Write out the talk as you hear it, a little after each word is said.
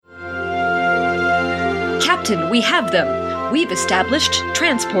Captain, we have them! We've established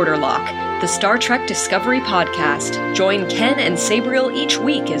Transporter Lock, the Star Trek Discovery podcast. Join Ken and Sabriel each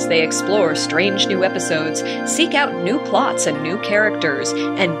week as they explore strange new episodes, seek out new plots and new characters,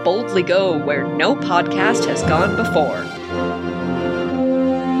 and boldly go where no podcast has gone before.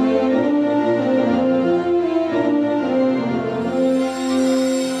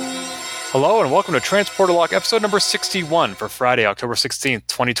 Hello and welcome to Transporter Lock episode number 61 for Friday, October 16th,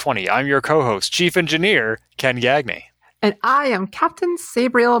 2020. I'm your co-host, Chief Engineer, Ken Gagney. And I am Captain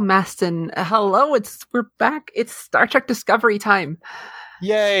Sabriel Maston. Hello, we're back. It's Star Trek Discovery time.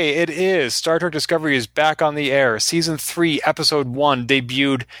 Yay, it is. Star Trek Discovery is back on the air. Season 3, Episode 1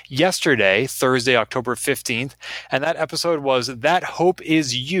 debuted yesterday, Thursday, October 15th. And that episode was That Hope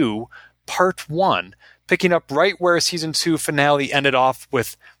Is You, Part 1, picking up right where Season 2 finale ended off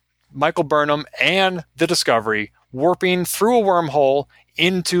with Michael Burnham and the Discovery warping through a wormhole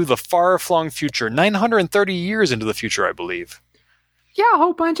into the far-flung future, 930 years into the future, I believe. Yeah, a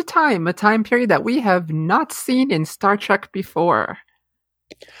whole bunch of time. A time period that we have not seen in Star Trek before.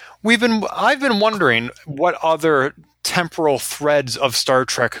 I've been wondering what other temporal threads of Star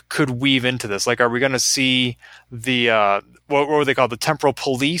Trek could weave into this. Like, are we going to see the, what were they called? The temporal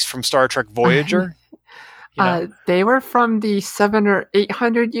police from Star Trek Voyager? They were from the 700 or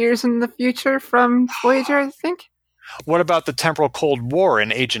 800 years in the future from Voyager, I think. What about the temporal Cold War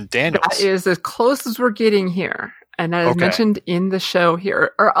in Agent Daniels? That is as close as we're getting here. And that is mentioned in the show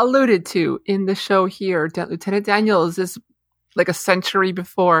here, or alluded to in the show here. Lieutenant Daniels is like a century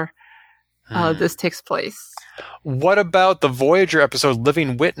before this takes place. What about the Voyager episode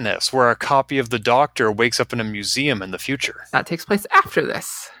Living Witness, where a copy of the Doctor wakes up in a museum in the future? That takes place after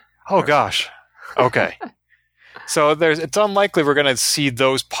this. Oh, gosh. Okay. So it's unlikely we're going to see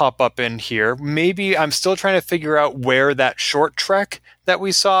those pop up in here. Maybe I'm still trying to figure out where that short trek that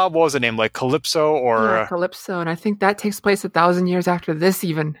we saw, what was the name, like Calypso or... Yeah, Calypso, and I think that takes place 1,000 years after this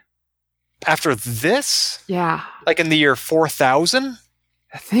even. After this? Yeah. Like in the year 4000?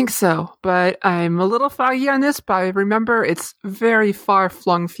 I think so, but I'm a little foggy on this, but I remember it's very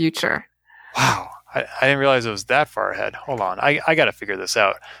far-flung future. Wow. I didn't realize it was that far ahead. Hold on. I got to figure this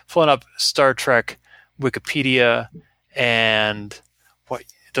out. Pulling up Star Trek Wikipedia, and what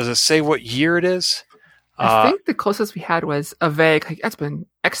does it say what year it is? I think the closest we had was a vague, like, that's been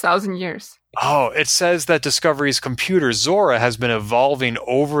X thousand years. Oh, it says that Discovery's computer, Zora, has been evolving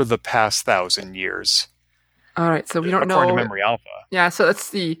over the past 1,000 years. All right, so we don't know. According to Memory Alpha. Yeah, so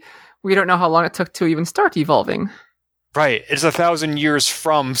we don't know how long it took to even start evolving. Right, it's 1,000 years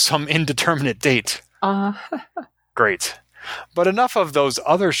from some indeterminate date. Great. But enough of those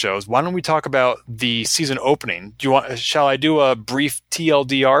other shows. Why don't we talk about the season opening? Shall I do a brief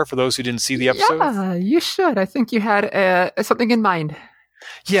TLDR for those who didn't see the episode? Yeah, you should. I think you had something in mind.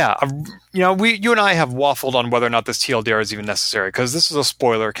 Yeah, you and I have waffled on whether or not this TLDR is even necessary, because this is a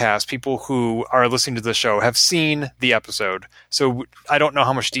spoiler cast. People who are listening to the show have seen the episode, so I don't know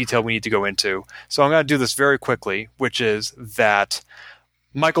how much detail we need to go into. So I'm going to do this very quickly, which is that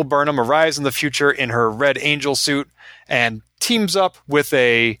Michael Burnham arrives in the future in her Red Angel suit and teams up with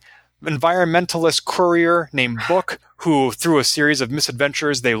a environmentalist courier named Book, who, through a series of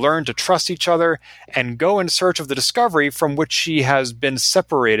misadventures, they learn to trust each other and go in search of the Discovery from which she has been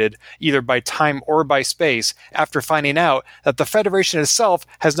separated either by time or by space after finding out that the Federation itself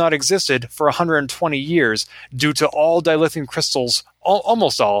has not existed for 120 years due to all dilithium crystals,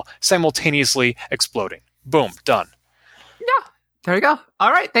 almost all, simultaneously exploding. Boom, done. Yeah. There you go.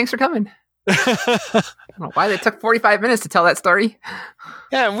 All right. Thanks for coming. I don't know why they took 45 minutes to tell that story.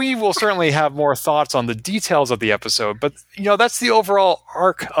 Yeah, and we will certainly have more thoughts on the details of the episode, but, that's the overall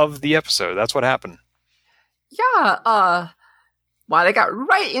arc of the episode. That's what happened. Yeah. Wow, they got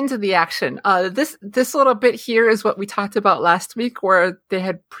right into the action. This little bit here is what we talked about last week, where they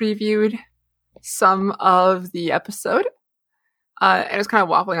had previewed some of the episode. And it was kind of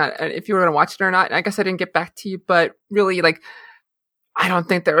waffling on if you were going to watch it or not. And I guess I didn't get back to you, but really, I don't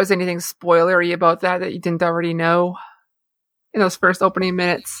think there was anything spoilery about that you didn't already know in those first opening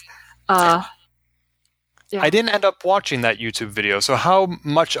minutes. Yeah. I didn't end up watching that YouTube video, so how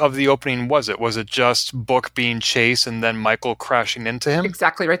much of the opening was it? Was it just Book being chased and then Michael crashing into him?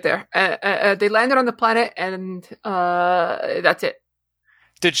 Exactly, right there. They landed on the planet, and that's it.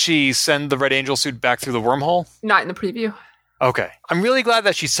 Did she send the Red Angel suit back through the wormhole? Not in the preview. Okay. I'm really glad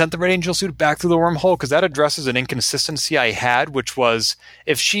that she sent the Red Angel suit back through the wormhole, because that addresses an inconsistency I had, which was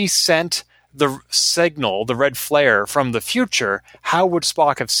if she sent the signal, the red flare, from the future, how would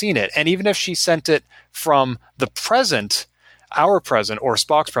Spock have seen it? And even if she sent it from the present, our present, or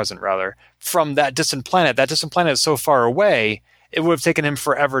Spock's present rather, from that distant planet is so far away, it would have taken him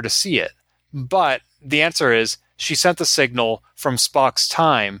forever to see it. But the answer is she sent the signal from Spock's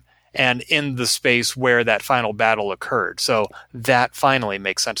time and in the space where that final battle occurred. So that finally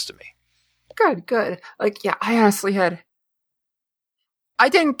makes sense to me. Good. Like, yeah, I honestly had... I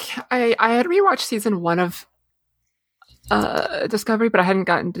had rewatched season 1 of Discovery, but I hadn't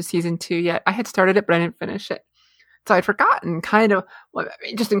gotten to season 2 yet. I had started it, but I didn't finish it. So I'd forgotten kind of,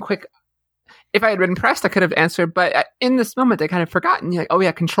 just in quick, if I had been pressed, I could have answered, but in this moment, I kind of forgotten. Like, oh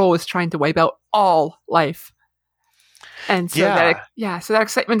yeah, Control was trying to wipe out all life. And so so that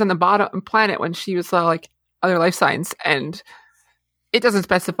excitement on the bottom planet when she was like other life signs, and it doesn't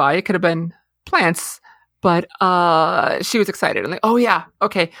specify, it could have been plants, but she was excited. I'm like, oh yeah,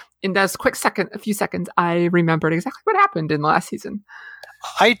 okay. In those a few seconds, I remembered exactly what happened in the last season.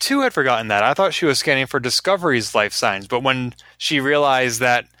 I too had forgotten that. I thought she was scanning for Discovery's life signs, but when she realized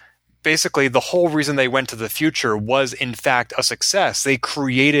that basically the whole reason they went to the future was in fact a success, they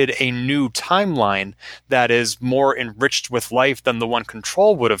created a new timeline that is more enriched with life than the one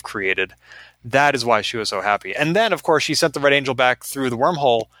Control would have created. That is why she was so happy. And then, of course, she sent the Red Angel back through the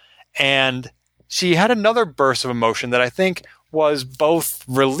wormhole, and she had another burst of emotion that I think was both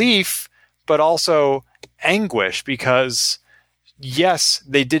relief, but also anguish, because yes,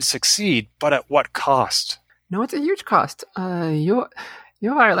 they did succeed, but at what cost? No, it's a huge cost. You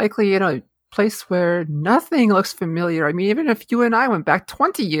are likely in a place where nothing looks familiar. I mean, even if you and I went back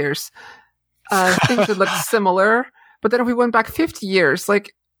 20 years, things would look similar. But then if we went back 50 years,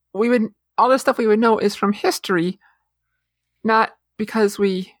 like all the stuff we would know is from history, not because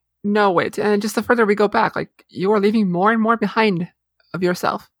we know it. And just the further we go back, like, you are leaving more and more behind of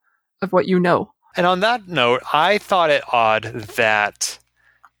yourself, of what you know. And on that note, I thought it odd that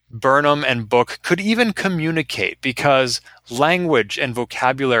Burnham and Book could even communicate, because language and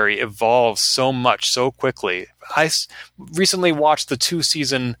vocabulary evolves so much so quickly. I recently watched the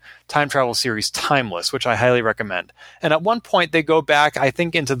 2-season time travel series Timeless, which I highly recommend. And at one point they go back, I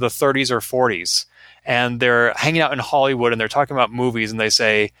think, into the 30s or 40s, and they're hanging out in Hollywood and they're talking about movies, and they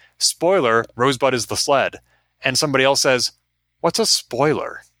say, spoiler, Rosebud is the sled. And somebody else says, what's a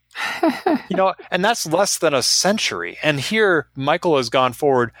spoiler? And that's less than a century. And here, Michael has gone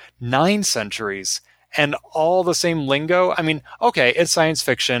forward 9 centuries and all the same lingo. I mean, okay, it's science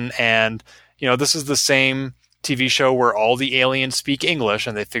fiction, and, this is the same TV show where all the aliens speak English,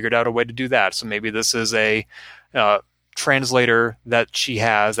 and they figured out a way to do that. So maybe this is a translator that she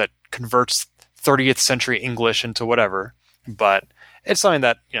has that converts 30th century English into whatever. But it's something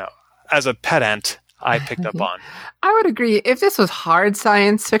that, as a pedant, I picked up on. I would agree. If this was hard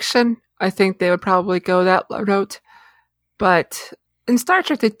science fiction, I think they would probably go that route. But in Star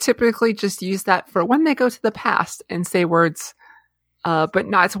Trek, they typically just use that for when they go to the past and say words, but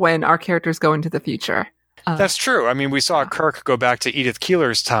not when our characters go into the future. That's true. I mean, we saw Kirk go back to Edith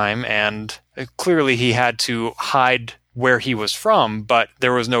Keeler's time, and clearly he had to hide where he was from, but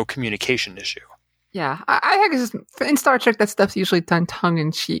there was no communication issue. Yeah, I think it's just, in Star Trek, that stuff's usually done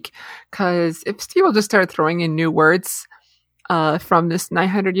tongue-in-cheek, because if people just start throwing in new words from this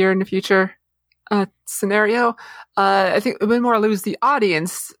 900-year in the future scenario, I think it would more lose the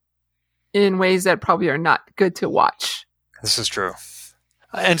audience in ways that probably are not good to watch. This is true.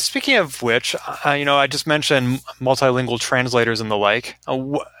 And speaking of which, I just mentioned multilingual translators and the like.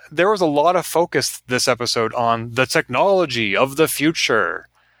 There was a lot of focus this episode on the technology of the future.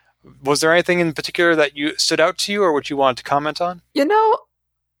 Was there anything in particular that stood out to you, or what you wanted to comment on?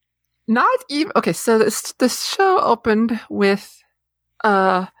 Not even... Okay, so this show opened with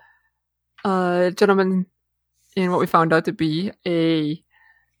a gentleman in what we found out to be a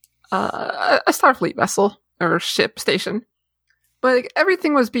Starfleet vessel or ship station. But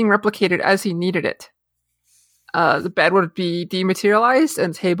everything was being replicated as he needed it. The bed would be dematerialized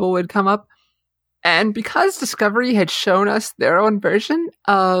and the table would come up. And because Discovery had shown us their own version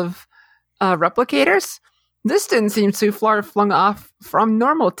of replicators, this didn't seem too far flung off from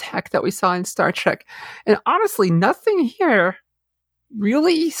normal tech that we saw in Star Trek. And honestly, nothing here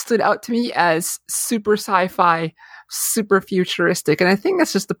really stood out to me as super sci-fi, super futuristic. And I think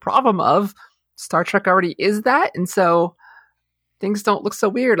that's just the problem of Star Trek already is that. And so things don't look so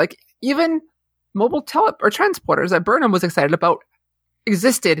weird. Like, even mobile transporters that Burnham was excited about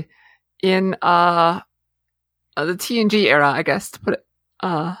existed in the TNG era, I guess, to put it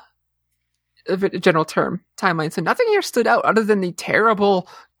a general term, timeline. So nothing here stood out other than the terrible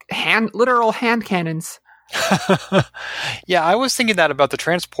literal hand cannons. Yeah, I was thinking that about the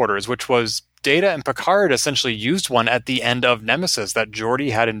transporters, which was Data and Picard essentially used one at the end of Nemesis that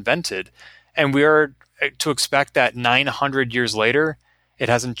Geordi had invented. And we are to expect that 900 years later, it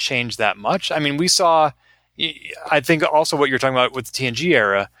hasn't changed that much. I mean, we saw, I think also what you're talking about with the TNG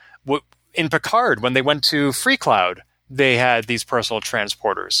era, in Picard, when they went to Free Cloud, they had these personal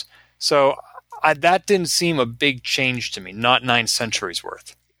transporters. So that didn't seem a big change to me, not 9 centuries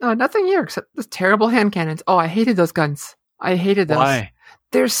worth. No, nothing here except those terrible hand cannons. Oh, I hated those guns. I hated those. Why?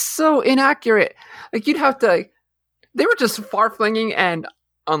 They're so inaccurate. Like, you'd have to... They were just far-flinging, and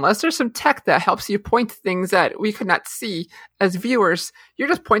unless there's some tech that helps you point things that we could not see as viewers, you're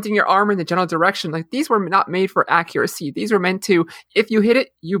just pointing your arm in the general direction. Like, these were not made for accuracy. These were meant to, if you hit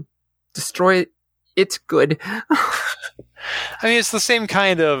it, you destroy it. It's good. I mean, it's the same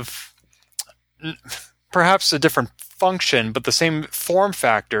kind of, perhaps a different function, but the same form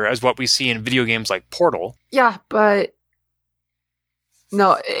factor as what we see in video games like Portal. Yeah, but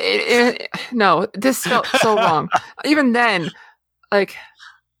no, no, this felt so wrong. Even then, like,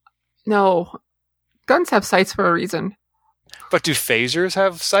 no, guns have sights for a reason. But do phasers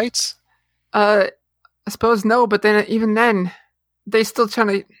have sights? I suppose no, but then even then, they still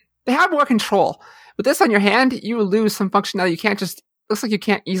they have more control. With this on your hand, you lose some functionality. You can't just, looks like you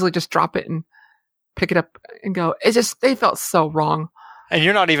can't easily just drop it and pick it up and go. They felt so wrong. And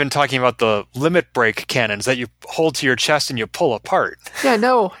you're not even talking about the limit break cannons that you hold to your chest and you pull apart. Yeah,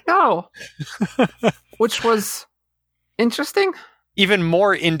 no. Which was interesting. Even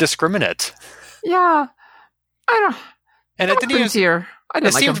more indiscriminate. Yeah. I don't. And it didn't even. Here. I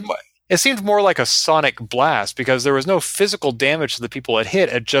didn't like them. It seemed more like a sonic blast because there was no physical damage to the people it hit.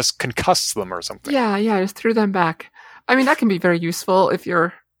 It just concussed them or something. Yeah, just threw them back. I mean, that can be very useful if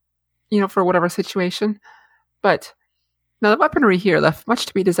you're, for whatever situation. But no, the weaponry here left much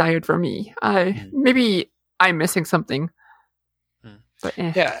to be desired for me. Maybe I'm missing something. But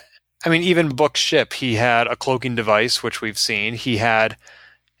Yeah. I mean, even Book Ship, he had a cloaking device, which we've seen. He had,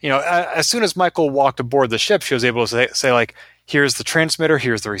 as soon as Michael walked aboard the ship, she was able to say like, here's the transmitter,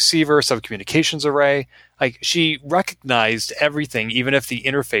 here's the receiver, subcommunications array. Like, she recognized everything, even if the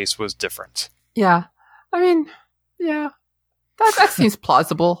interface was different. Yeah. I mean, yeah. That seems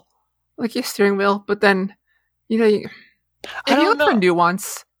plausible. Like your steering wheel, but then, if you look for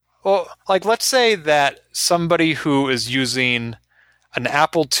nuance. Well, like, let's say that somebody who is using an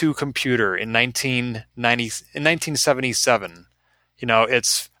Apple II computer in 1977,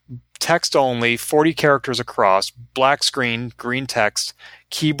 it's text only, 40 characters across, black screen, green text,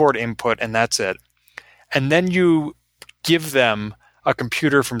 keyboard input, and that's it. And then you give them a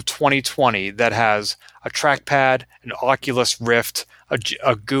computer from 2020 that has a trackpad, an Oculus Rift, a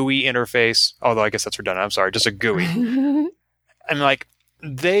GUI interface, although I guess that's redundant, I'm sorry, just a GUI. And like,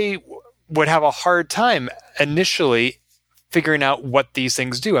 they would have a hard time initially figuring out what these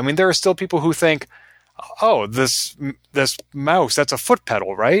things do. I mean, there are still people who think, oh, this mouse, that's a foot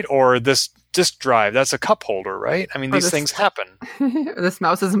pedal, right? Or this disk drive, that's a cup holder, right? I mean, these things happen. This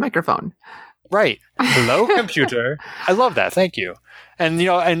mouse is a microphone. Right. Hello, computer. I love that. Thank you. And,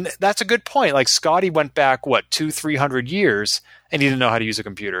 and that's a good point. Like, Scotty went back, 200-300 years, and he didn't know how to use a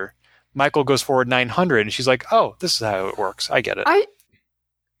computer. Michael goes forward 900, and she's like, oh, this is how it works. I get it.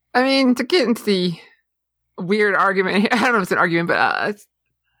 I mean, to get into the weird argument, I don't know if it's an argument, but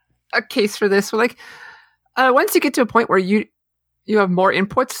a case for this, where, like, once you get to a point where you have more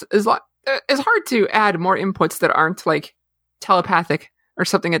inputs, it's hard to add more inputs that aren't, like, telepathic or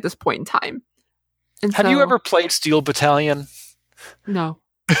something at this point in time. And have you ever played Steel Battalion? No.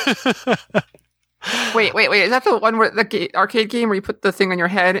 Wait. Is that the one where the arcade game where you put the thing on your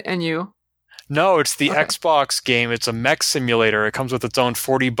head and you... No, it's the Xbox game. It's a mech simulator. It comes with its own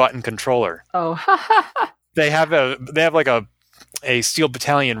 40-button controller. Oh. They have like a Steel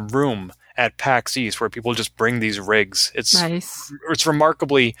Battalion room at PAX East where people just bring these rigs. It's nice. It's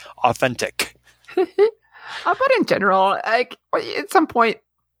remarkably authentic. But in general, like, at some point,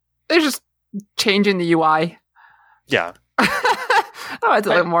 they're just changing the UI. Yeah. It's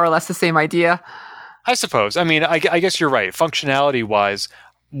like more or less the same idea. I suppose. I mean, I guess you're right. Functionality-wise,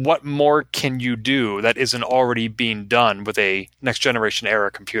 what more can you do that isn't already being done with a next-generation era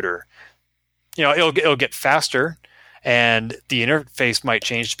computer? It'll get faster, and the interface might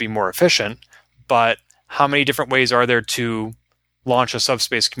change to be more efficient, but how many different ways are there to launch a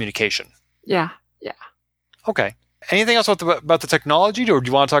subspace communication? Yeah. Okay. Anything else about the technology, or do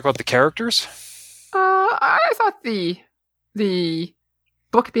you want to talk about the characters? I thought the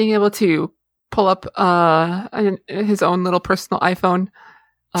book being able to pull up his own little personal iPhone,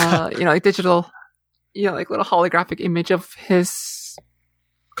 like digital, like little holographic image of his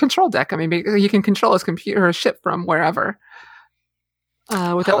control deck. I mean, you can control his computer or ship from wherever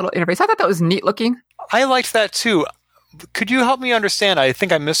with that little interface. I thought that was neat looking. I liked that too. Could you help me understand? I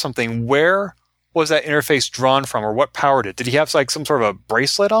think I missed something. Where was that interface drawn from, or what powered it? Did he have like some sort of a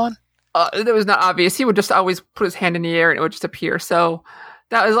bracelet on? It was not obvious. He would just always put his hand in the air and it would just appear. So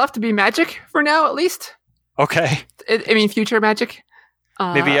that is left to be magic for now, at least. Okay. I mean, future magic.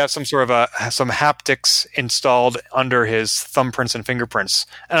 Maybe he has some sort of some haptics installed under his thumbprints and fingerprints.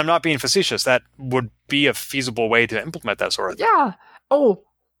 And I'm not being facetious. That would be a feasible way to implement that sort of thing. Yeah. Oh,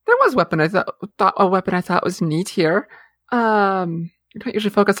 there was a weapon I thought was neat here. I don't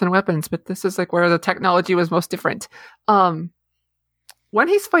usually focus on weapons, but this is like where the technology was most different. When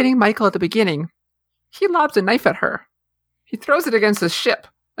he's fighting Michael at the beginning, he lobs a knife at her. He throws it against his ship,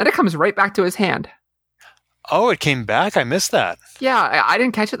 and it comes right back to his hand. Oh, it came back? I missed that. Yeah, I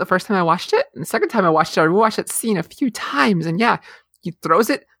didn't catch it the first time I watched it. And the second time I watched it, I rewatched that scene a few times. And yeah, he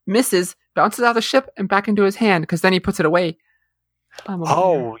throws it, misses, bounces out of the ship, and back into his hand, because then he puts it away.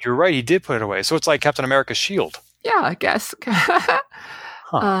 Oh, you're right. He did put it away. So it's like Captain America's shield. Yeah, I guess.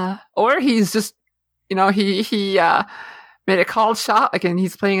 Or he's just, he made a called shot, like, and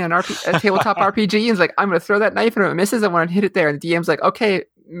he's playing a tabletop RPG, and he's like, I'm going to throw that knife, and if it misses, I want to hit it there. And the DM's like, okay,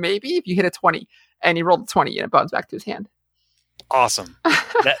 maybe if you hit a 20. And he rolled a 20, and it bounced back to his hand. Awesome.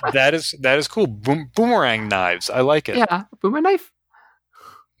 that is cool. Boomerang knives. I like it. Yeah, boomer knife.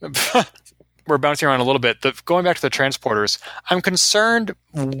 We're bouncing around a little bit. Going back to the transporters, I'm concerned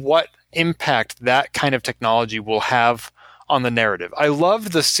what impact that kind of technology will have on the narrative. I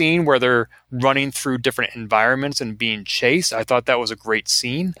loved the scene where they're running through different environments and being chased. I thought that was a great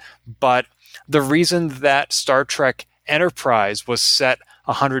scene. But the reason that Star Trek Enterprise was set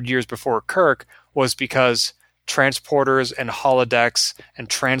 100 years before Kirk was because transporters and holodecks and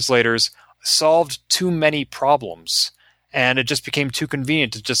translators solved too many problems. And it just became too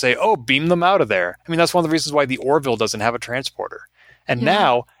convenient to just say, oh, beam them out of there. I mean, that's one of the reasons why the Orville doesn't have a transporter. And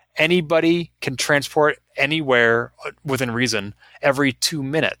now anybody can transport anywhere within reason every 2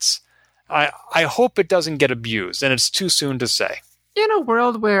 minutes. I hope it doesn't get abused, and it's too soon to say. In a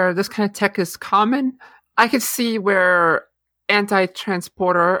world where this kind of tech is common, I could see where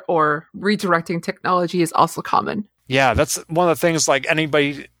anti-transporter or redirecting technology is also common. Yeah, that's one of the things, like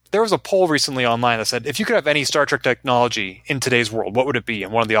anybody... There was a poll recently online that said, if you could have any Star Trek technology in today's world, what would it be?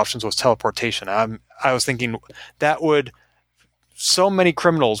 And one of the options was teleportation. I was thinking that would... So many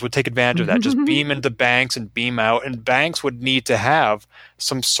criminals would take advantage of that. Just beam into banks and beam out. And banks would need to have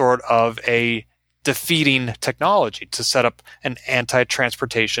some sort of a defeating technology to set up an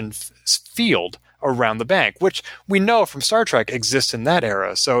anti-transportation field around the bank, which we know from Star Trek exists in that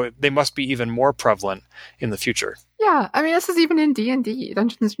era. So they must be even more prevalent in the future. Yeah, I mean, this is even in D&D,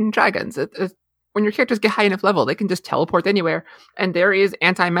 Dungeons and Dragons. When your characters get high enough level, they can just teleport anywhere. And there is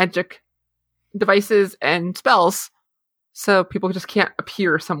anti-magic devices and spells, so people just can't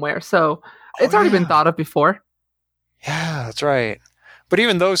appear somewhere. So it's already been thought of before. Yeah, that's right. But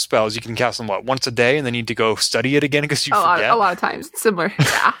even those spells, you can cast them, once a day, and then need to go study it again because you forget? A lot of times. It's similar.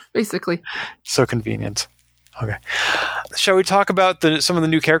 Yeah, basically. So convenient. Okay. Shall we talk about some of the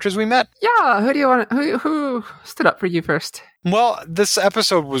new characters we met? Yeah. Who stood up for you first? Well, this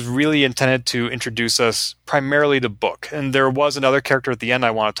episode was really intended to introduce us primarily to Book. And there was another character at the end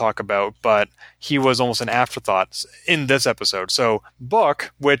I want to talk about, but he was almost an afterthought in this episode. So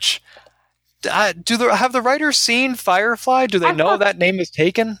Book, which... have the writers seen Firefly? Do they know that name is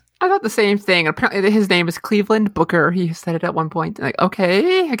taken? I thought the same thing. Apparently his name is Cleveland Booker. He said it at one point. Like,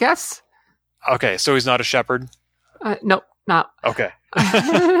 okay, I guess. Okay, so he's not a shepherd? Nope, not. Okay.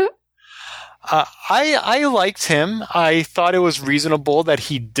 I liked him. I thought it was reasonable that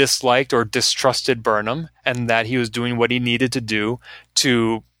he disliked or distrusted Burnham and that he was doing what he needed to do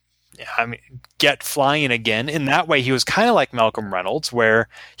to get flying again. In that way, he was kind of like Malcolm Reynolds, where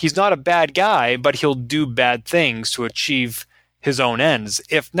he's not a bad guy, but he'll do bad things to achieve his own ends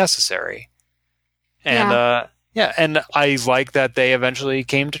if necessary. And and I like that they eventually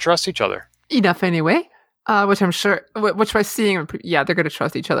came to trust each other. Enough anyway, which I'm sure, which by seeing, they're going to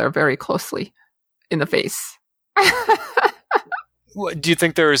trust each other very closely in the face. Do you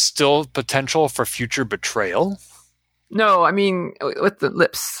think there is still potential for future betrayal? No, I mean, with the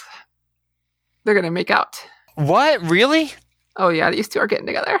lips. They're going to make out. What? Really? Oh, yeah. These two are getting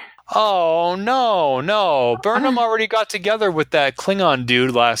together. Oh, no. Burnham already got together with that Klingon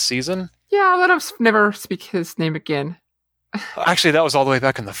dude last season. Yeah, let us never speak his name again. Actually, that was all the way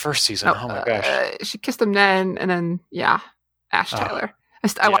back in the first season. Oh my gosh. She kissed him then, and then, Ash Tyler.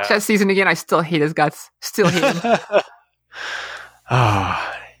 I watched that season again. I still hate his guts. Still hate him.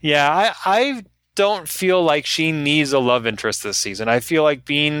 I don't feel like she needs a love interest this season. I feel like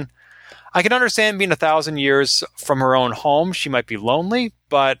I can understand being 1,000 years from her own home. She might be lonely,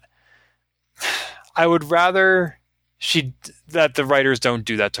 but I would rather that the writers don't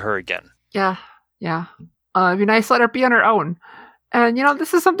do that to her again. Yeah. It'd be nice to let her be on her own. And,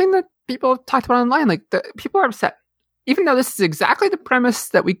 this is something that people talked about online. Like, people are upset. even though this is exactly the premise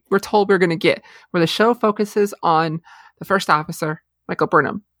that we were told we were going to get, where the show focuses on the first officer, Michael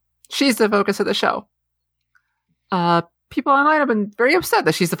Burnham. She's the focus of the show. People online have been very upset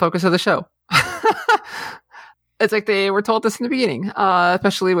that she's the focus of the show. It's like they were told this in the beginning,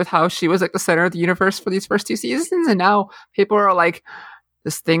 especially with how she was like the center of the universe for these first 2 seasons. And now people are like,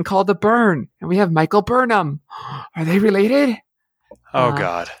 this thing called the Burn, and we have Michael Burnham. Are they related? Oh,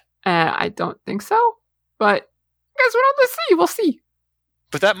 God. I don't think so, but I guess we'll see.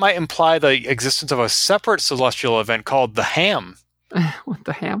 But that might imply the existence of a separate celestial event called the Ham. What,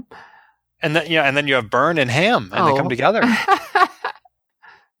 the Ham? And then you have Burn and Ham, and they come together.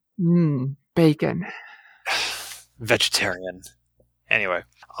 Bacon. Vegetarian. Anyway,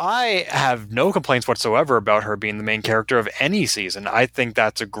 I have no complaints whatsoever about her being the main character of any season. I think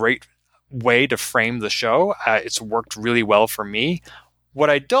that's a great way to frame the show. It's worked really well for me. What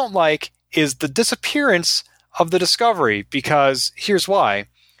I don't like is the disappearance of the Discovery, because here's why.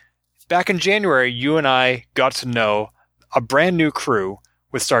 Back in January, you and I got to know a brand new crew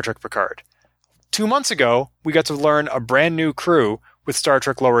with Star Trek Picard. 2 months ago, we got to learn a brand new crew with Star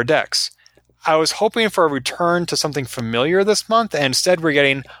Trek Lower Decks. I was hoping for a return to something familiar this month, and instead we're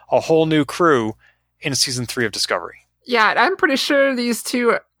getting a whole new crew in Season 3 of Discovery. Yeah, I'm pretty sure these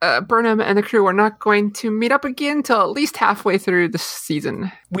two, Burnham and the crew, are not going to meet up again until at least halfway through the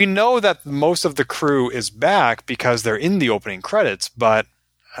season. We know that most of the crew is back because they're in the opening credits, but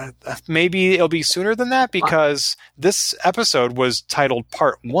maybe it'll be sooner than that, because this episode was titled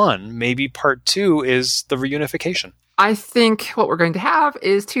Part 1. Maybe Part 2 is the reunification. I think what we're going to have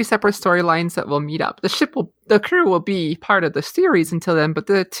is 2 separate storylines that will meet up. The crew will be part of the series until then, but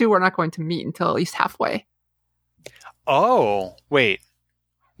the two are not going to meet until at least halfway. Oh, wait,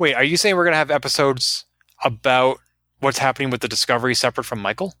 are you saying we're going to have episodes about what's happening with the Discovery separate from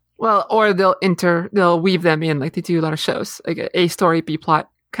Michael? Well, or they'll weave them in like they do a lot of shows, like a story, B plot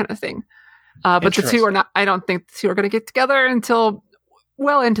kind of thing. But the two are not, I don't think the two are going to get together until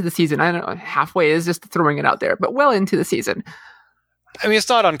well into the season. I don't know, halfway is just throwing it out there, but well into the season. I mean, it's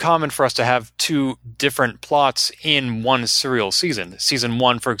not uncommon for us to have 2 different plots in one serial season. Season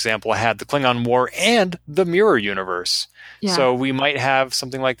 1, for example, had the Klingon War and the Mirror Universe. Yeah. So we might have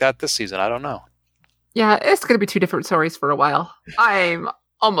something like that this season. I don't know. Yeah, it's going to be 2 different stories for a while. I'm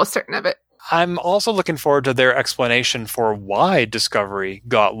almost certain of it. I'm also looking forward to their explanation for why Discovery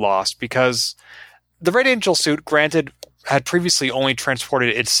got lost, because the Red Angel suit, granted, had previously only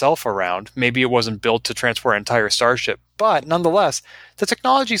transported itself around. Maybe it wasn't built to transport an entire starship, but nonetheless, the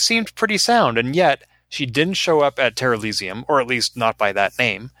technology seemed pretty sound, and yet she didn't show up at Terra Elysium, or at least not by that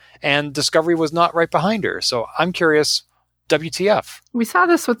name, and Discovery was not right behind her. So I'm curious, WTF? We saw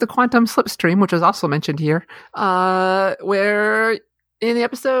this with the Quantum Slipstream, which was also mentioned here, where in the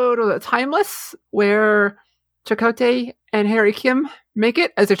episode of Timeless, where Chakotay and Harry Kim make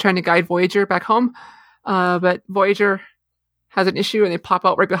it as they're trying to guide Voyager back home, but Voyager has an issue and they pop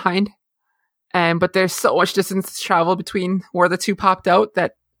out right behind. But there's so much distance to travel between where the two popped out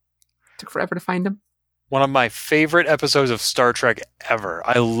that it took forever to find them. One of my favorite episodes of Star Trek ever.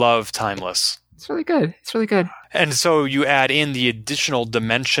 I love Timeless. It's really good. And so you add in the additional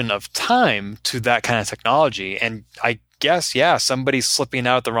dimension of time to that kind of technology, and I guess, yeah, somebody slipping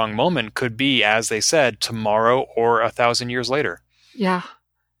out at the wrong moment could be, as they said, tomorrow or 1,000 years later. Yeah.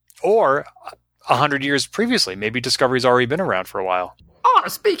 Or 100 years previously. Maybe Discovery's already been around for a while. Oh,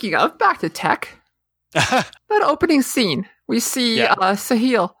 speaking of, back to tech. That opening scene, we see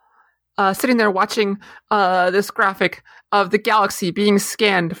Sahil sitting there watching this graphic of the galaxy being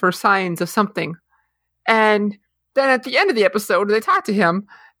scanned for signs of something. And then at the end of the episode, they talk to him,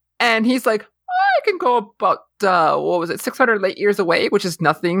 and he's like, I can go about, 600 light years away, which is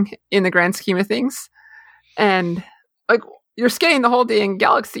nothing in the grand scheme of things. And, like, you're scanning the whole dang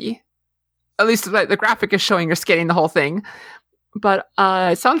galaxy. At least the graphic is showing you're scanning the whole thing. But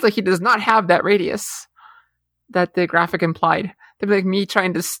it sounds like he does not have that radius that the graphic implied. That'd be like me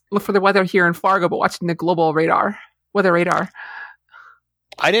trying to look for the weather here in Fargo, but watching the global weather radar.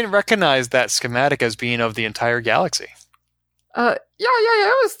 I didn't recognize that schematic as being of the entire galaxy. Yeah.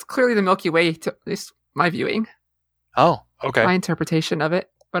 It was clearly the Milky Way, at least my viewing. Oh, okay. My interpretation of it.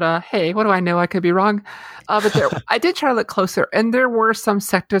 But hey, what do I know? I could be wrong. But I did try to look closer, and there were some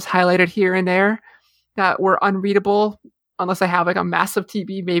sectors highlighted here and there that were unreadable. Unless I have like a massive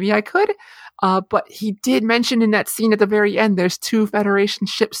TV, maybe I could. But he did mention in that scene at the very end, there's 2 Federation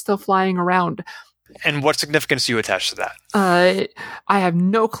ships still flying around. And what significance do you attach to that? I have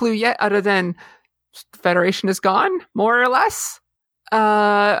no clue yet, other than Federation is gone, more or less.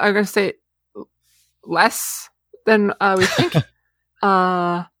 I'm going to say less than we think. We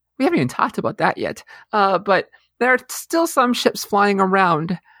haven't even talked about that yet. But there are still some ships flying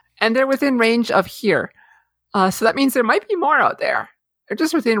around, and they're within range of here. So that means there might be more out there. They're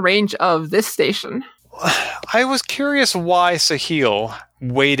just within range of this station. I was curious why Sahil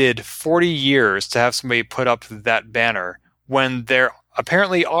waited 40 years to have somebody put up that banner when there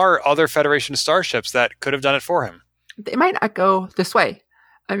apparently are other Federation starships that could have done it for him. They might not go this way.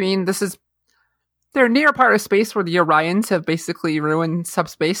 I mean, they're near a part of space where the Orions have basically ruined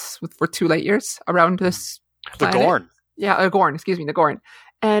subspace for 2 light years around this planet. The Gorn. Yeah, Gorn. Excuse me, the Gorn.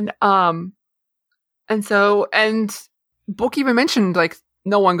 And Book even mentioned like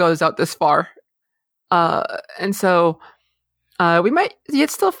no one goes out this far, and so we might yet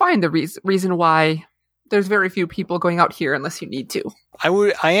still find the reason why there's very few people going out here unless you need to.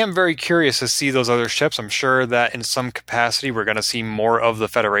 I am very curious to see those other ships. I'm sure that in some capacity we're going to see more of the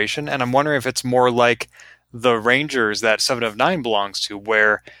Federation, and I'm wondering if it's more like the Rangers that 7 of 9 belongs to,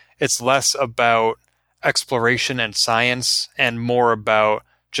 where it's less about exploration and science and more about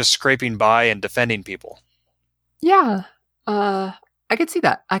just scraping by and defending people. Yeah, I can see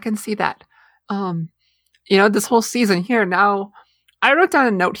that. This whole season here now, I wrote down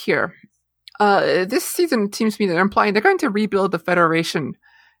a note here. This season seems to me they're implying they're going to rebuild the Federation.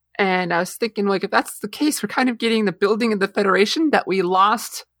 And I was thinking, like, if that's the case, we're kind of getting the building of the Federation that we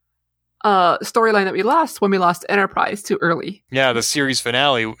lost, storyline that we lost when we lost Enterprise too early. Yeah, the series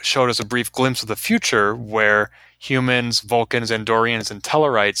finale showed us a brief glimpse of the future where humans, Vulcans, Andorians, and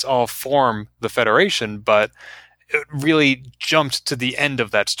Tellarites all form the Federation, but it really jumped to the end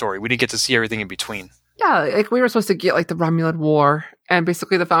of that story. We didn't get to see everything in between. Yeah, like we were supposed to get like the Romulan War and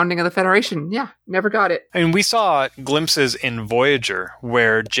basically the founding of the Federation. Yeah, never got it. I mean, we saw glimpses in Voyager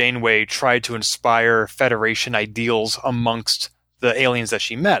where Janeway tried to inspire Federation ideals amongst the aliens that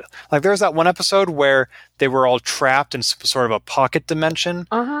she met. Like there was that one episode where they were all trapped in sort of a pocket dimension,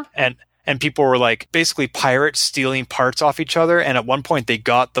 and people were like basically pirates stealing parts off each other. And at one point they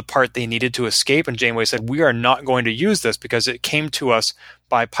got the part they needed to escape, and Janeway said, "We are not going to use this because it came to us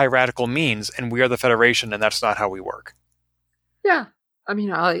by piratical means, and we are the Federation, and that's not how we work." Yeah, I mean,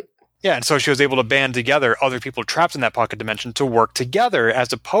 yeah, and so she was able to band together other people trapped in that pocket dimension to work together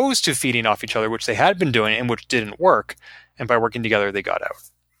as opposed to feeding off each other, which they had been doing and which didn't work. And by working together, they got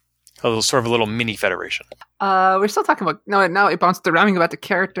out. Sort of a little mini Federation. We're still talking about... No, now it bounced around about the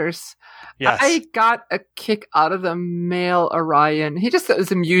characters. Yes. I got a kick out of the male Orion. He just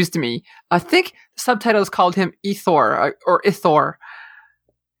amused me. I think the subtitles called him Ethor, or Ithor.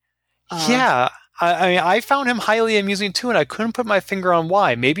 Yeah. I mean, I found him highly amusing too, and I couldn't put my finger on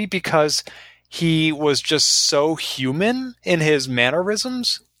why. Maybe because he was just so human in his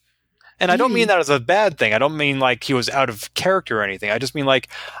mannerisms. And I don't mean that as a bad thing. I don't mean like he was out of character or anything. I just mean like,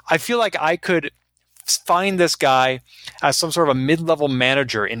 I feel like I could find this guy as some sort of a mid-level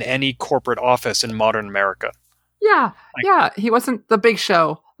manager in any corporate office in modern America. Yeah, he wasn't the big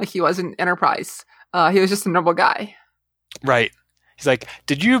show like he was in Enterprise. He was just a normal guy. Right. He's like,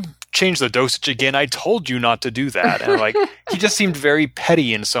 "Did you change the dosage again? I told you not to do that." And like, he just seemed very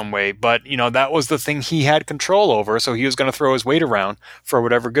petty in some way, but that was the thing he had control over, so he was going to throw his weight around for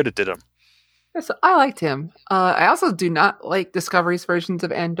whatever good it did him. Yeah, so I liked him. I also do not like Discovery's versions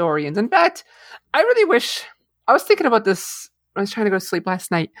of Andorians. In fact, I really wish... I was thinking about this when I was trying to go to sleep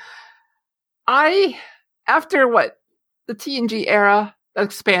last night. After the TNG era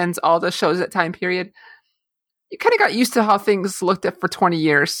that spans all the shows at that time period, you kind of got used to how things looked at for 20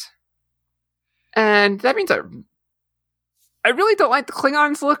 years. And that means I really don't like the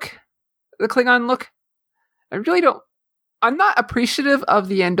Klingon look. I really don't. I'm not appreciative of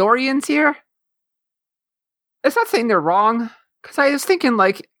the Andorians here. It's not saying they're wrong, because I was thinking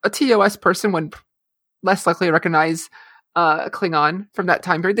like a TOS person would less likely recognize a Klingon from that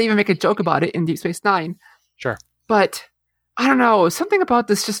time period. They even make a joke about it in Deep Space Nine. Sure. But I don't know. Something about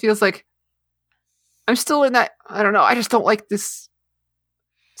this just feels like I'm still in that. I don't know. I just don't like this.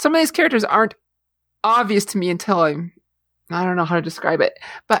 Some of these characters aren't obvious to me until I don't know how to describe it,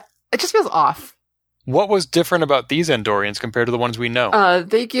 but it just feels off. What was different about these Andorians compared to the ones we know?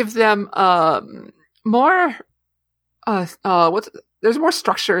 They give them more. There's more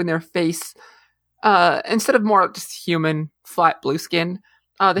structure in their face. Instead of more just human flat blue skin,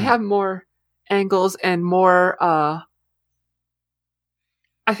 they have more angles and more. I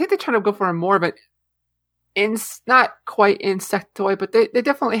think they're trying to go for more of an not quite insectoid, but they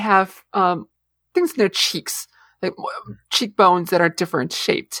definitely have things in their cheeks, like cheekbones that are different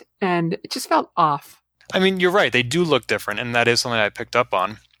shaped, and it just felt off. I mean, you're right. They do look different, and that is something I picked up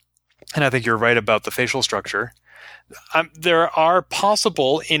on. And I think you're right about the facial structure. There are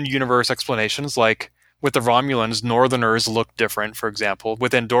possible in-universe explanations, like with the Romulans, Northerners look different, for example.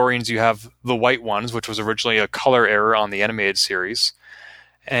 With Andorians, you have the white ones, which was originally a color error on the animated series.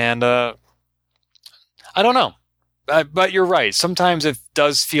 And I don't know. But you're right. Sometimes it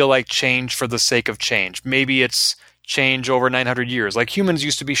does feel like change for the sake of change. Maybe it's change over 900 years. Like humans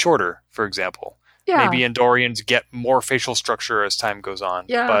used to be shorter, for example. Yeah. Maybe Andorians get more facial structure as time goes on.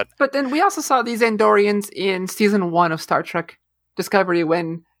 Yeah, but then we also saw these Andorians in season 1 of Star Trek Discovery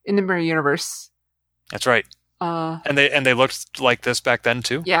when in the Mirror Universe. That's right. And they looked like this back then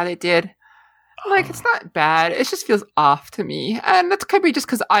too? Yeah, they did. Like, it's not bad. It just feels off to me. And that could be just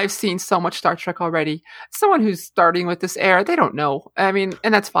because I've seen so much Star Trek already. Someone who's starting with this era, they don't know. I mean,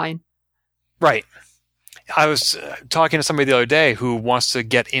 and that's fine. Right. I was talking to somebody the other day who wants to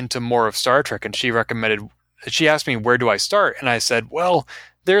get into more of Star Trek, and she asked me, where do I start? And I said, well,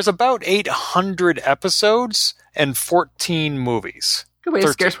 there's about 800 episodes and 14 movies. Good way to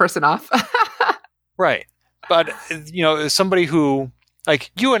scare this person off. Right. But, as somebody who,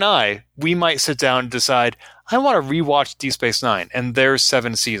 like you and I, we might sit down and decide, I want to rewatch Deep Space Nine, and there's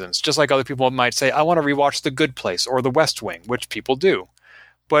 7 seasons. Just like other people might say, I want to rewatch The Good Place or The West Wing, which people do.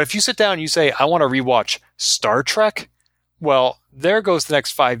 But if you sit down and you say, I want to rewatch Star Trek, well, there goes the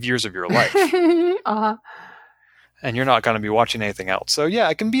next 5 years of your life. And you're not going to be watching anything else. So yeah,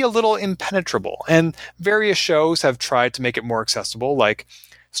 it can be a little impenetrable. And various shows have tried to make it more accessible, like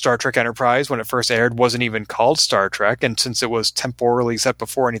Star Trek Enterprise, when it first aired, wasn't even called Star Trek. And since it was temporally set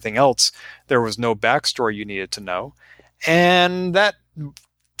before anything else, there was no backstory you needed to know. And that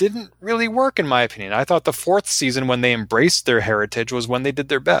didn't really work, in my opinion. I thought the 4th season, when they embraced their heritage, was when they did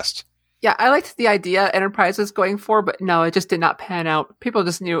their best. Yeah, I liked the idea Enterprise was going for, but no, it just did not pan out. People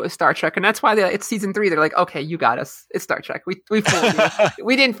just knew it was Star Trek, and that's why it's season 3. They're like, okay, you got us. It's Star Trek. We fooled you.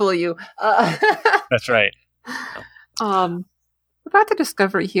 We didn't fool you. That's right. About the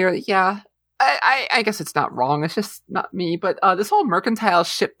Discovery here, yeah, I guess it's not wrong. It's just not me. But this whole mercantile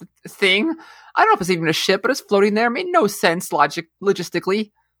ship thing, I don't know if it's even a ship, but it's floating there. It made no sense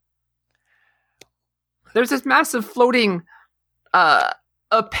logistically. There's this massive floating a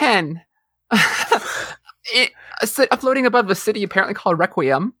pen floating above a city apparently called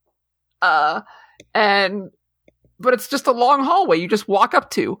Requiem. But it's just a long hallway you just walk up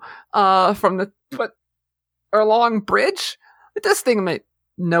to from a long bridge. This thing made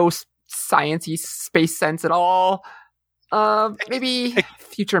no science-y space sense at all. Maybe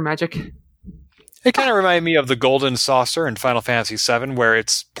future magic. It kind of reminded me of the Golden Saucer in Final Fantasy VII, where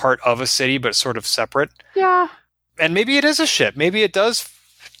it's part of a city but sort of separate. Yeah. And maybe it is a ship. Maybe it does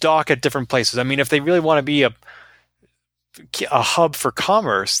dock at different places. I mean, if they really want to be a hub for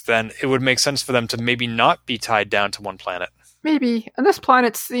commerce, then it would make sense for them to maybe not be tied down to one planet. Maybe. And this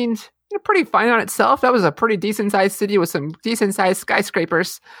planet seemed pretty fine on itself. That was a pretty decent-sized city with some decent-sized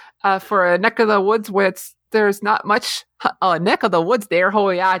skyscrapers for a neck of the woods where there's not much. A neck of the woods there.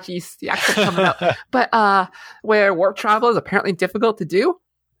 Oh, yeah, geez, the accent coming up. But where warp travel is apparently difficult to do.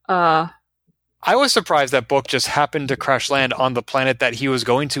 I was surprised that Book just happened to crash land on the planet that he was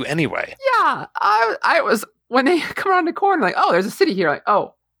going to anyway. Yeah, I was, when they come around the corner, like, oh, there's a city here. Like,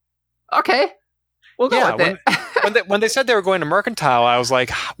 oh, okay, we'll go with it. when they said they were going to Mercantile, I was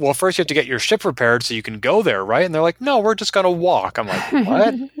like, well, first you have to get your ship repaired so you can go there, right? And they're like, no, we're just going to walk. I'm like,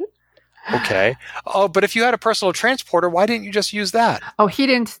 what? Okay. Oh, but if you had a personal transporter, why didn't you just use that? Oh, he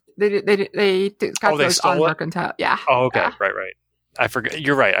didn't. They got those on Mercantile. Yeah. Oh, okay. Yeah. Right. I forgot.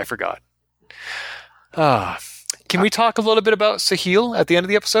 You're right. I forgot. Can we talk a little bit about Sahil at the end of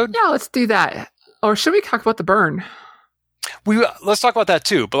the episode? Yeah, let's do that. Or should we talk about the burn? Let's talk about that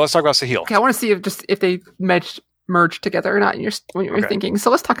too, but let's talk about Sahil. Okay, I want to see if they merge together or not when you're thinking. So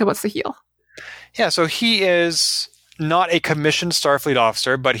let's talk about Sahil. Yeah, so he is not a commissioned Starfleet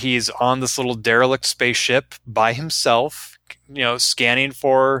officer, but he's on this little derelict spaceship by himself, scanning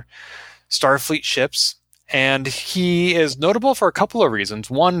for Starfleet ships. And he is notable for a couple of reasons.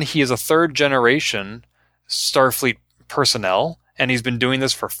 One, he is a 3rd generation Starfleet personnel, and he's been doing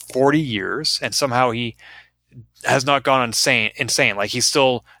this for 40 years, and somehow he has not gone insane. Like, he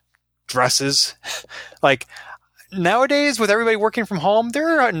still dresses. Like, nowadays, with everybody working from home,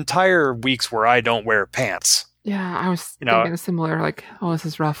 there are entire weeks where I don't wear pants. Yeah, I was thinking similar, like, oh, this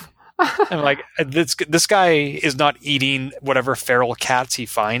is rough. And like, this guy is not eating whatever feral cats he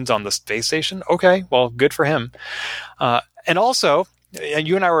finds on the space station. Okay, well, good for him. And also, and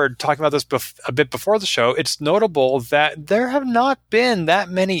you and I were talking about this a bit before the show, it's notable that there have not been that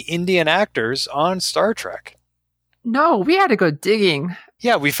many Indian actors on Star Trek. No, we had to go digging.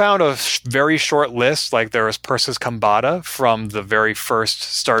 Yeah, we found a very short list. Like, there was Persis Kambata from the very first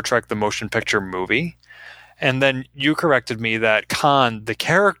Star Trek the Motion Picture movie. And then you corrected me that Khan, the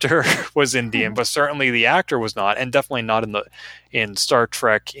character, was Indian, but certainly the actor was not, and definitely not in Star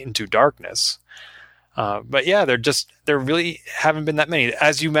Trek Into Darkness. But yeah, there really haven't been that many.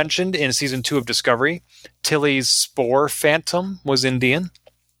 As you mentioned in season 2 of Discovery, Tilly's Spore Phantom was Indian.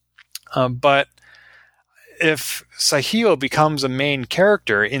 But if Sahil becomes a main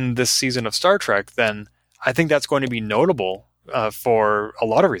character in this season of Star Trek, then I think that's going to be notable for a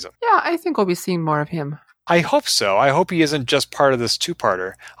lot of reasons. Yeah, I think we'll be seeing more of him. I hope so. I hope he isn't just part of this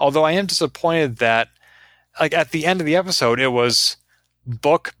two-parter. Although I am disappointed that, like, at the end of the episode, it was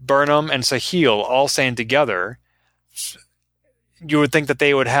Book, Burnham, and Sahil all saying together. You would think that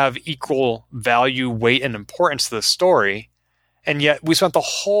they would have equal value, weight, and importance to the story. And yet we spent the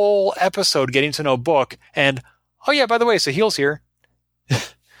whole episode getting to know Book, and, oh yeah, by the way, Sahil's here.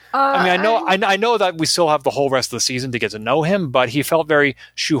 I mean, I know that we still have the whole rest of the season to get to know him, but he felt very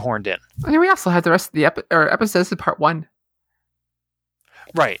shoehorned in. I mean, we also had the rest of the episodes in part 1.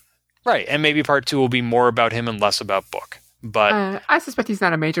 Right. And maybe part 2 will be more about him and less about Book. But I suspect he's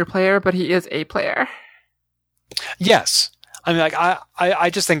not a major player, but he is a player. Yes. I mean, like, I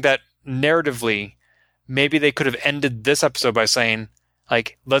just think that narratively, maybe they could have ended this episode by saying,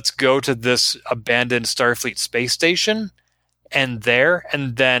 like, let's go to this abandoned Starfleet space station, and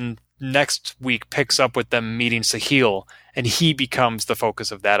then next week picks up with them meeting Sahil, and he becomes the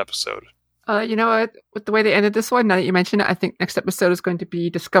focus of that episode. You know what? With the way they ended this one, now that you mention it, I think next episode is going to be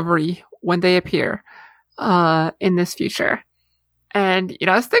Discovery when they appear in this future. And, you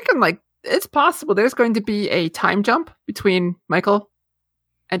know, I was thinking, like, it's possible there's going to be a time jump between Michael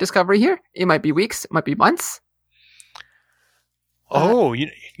and Discovery here. It might be weeks, it might be months. Oh, you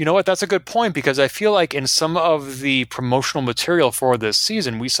know what? That's a good point, because I feel like in some of the promotional material for this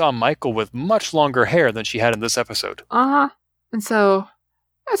season, we saw Michael with much longer hair than she had in this episode. Uh-huh. And so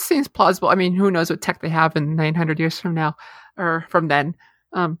that seems plausible. I mean, who knows what tech they have in 900 years from now, or from then,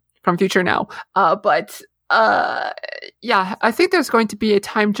 from future now. Yeah, I think there's going to be a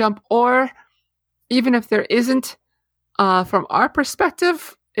time jump, or even if there isn't, from our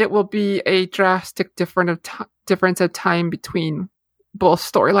perspective, it will be a drastic difference of time between both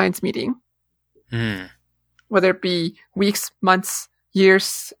storylines meeting. Whether it be weeks, months,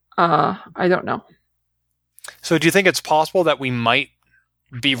 years, I don't know. So do you think it's possible that we might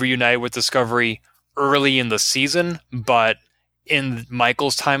be reunited with Discovery early in the season, but in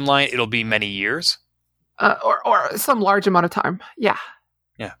Michael's timeline, it'll be many years? Or some large amount of time. Yeah.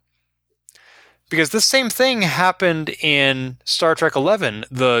 Yeah. Because this same thing happened in Star Trek 11,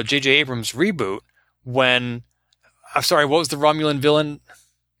 the J.J. Abrams reboot, when... I'm sorry, what was the Romulan villain?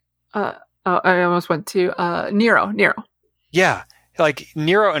 I almost went to Nero. Yeah. Like,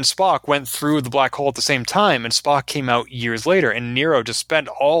 Nero and Spock went through the black hole at the same time, and Spock came out years later, and Nero just spent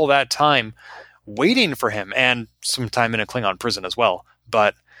all that time waiting for him, and some time in a Klingon prison as well.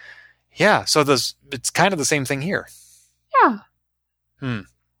 But, yeah, so it's kind of the same thing here. Yeah.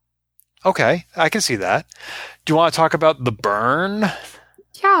 Okay, I can see that. Do you want to talk about the burn?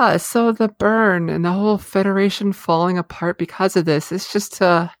 Yeah, so the burn and the whole Federation falling apart because of this is just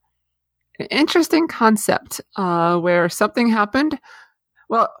an interesting concept where something happened.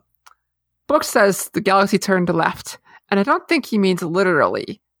 Well, Book says the galaxy turned left, and I don't think he means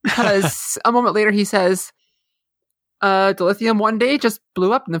literally, because a moment later he says, Dilithium one day just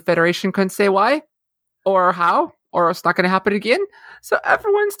blew up and the Federation couldn't say why or how, or it's not going to happen again. So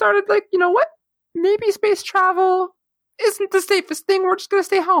everyone started like, you know what? Maybe space travel isn't the safest thing. We're just going to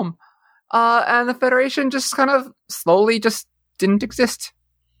stay home. And the Federation just kind of slowly just didn't exist.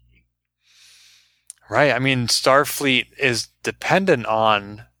 Right. I mean, Starfleet is dependent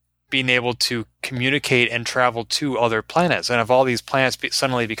on being able to communicate and travel to other planets. And if all these planets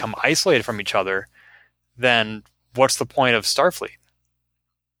suddenly become isolated from each other, then what's the point of Starfleet?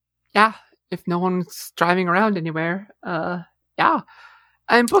 Yeah. If no one's driving around anywhere. Yeah.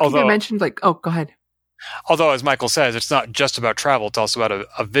 And Book even mentioned, like, oh, go ahead. Although, as Michael says, it's not just about travel, it's also about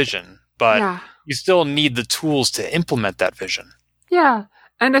a vision. But you still need the tools to implement that vision. Yeah.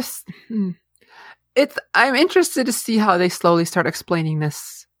 And I'm interested to see how they slowly start explaining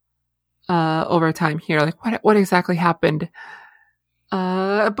this over time here. Like, what exactly happened?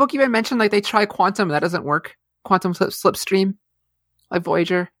 Book even mentioned, like, they try quantum, that doesn't work. Quantum slipstream, like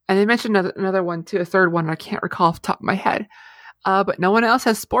Voyager. And they mentioned another one too, a third one I can't recall off the top of my head. But no one else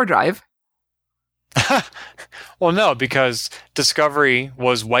has spore drive. Well, no, because Discovery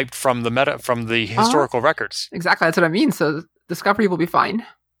was wiped from the historical records. Exactly, that's what I mean. So Discovery will be fine.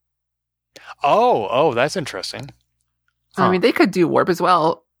 Oh, that's interesting. Huh. I mean, they could do warp as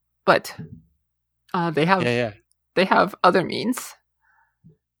well, but they have other means.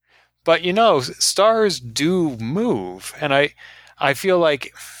 But stars do move, and I feel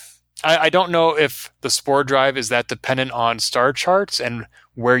like I don't know if the spore drive is that dependent on star charts and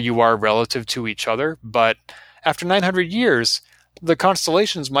where you are relative to each other, but after 900 years, the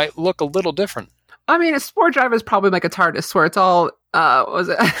constellations might look a little different. I mean, a spore drive is probably like a TARDIS where it's all, what was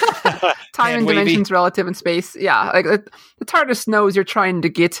it? Time and dimensions relative in space. Yeah, like the TARDIS knows you're trying to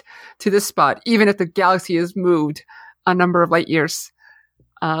get to this spot, even if the galaxy has moved a number of light years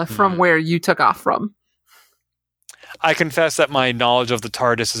from where you took off from. I confess that my knowledge of the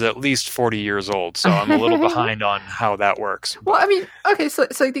TARDIS is at least 40 years old, so I'm a little behind on how that works. Well, I mean, okay, so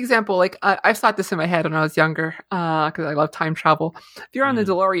the example, like, I've thought this in my head when I was younger, because I love time travel. If you're on the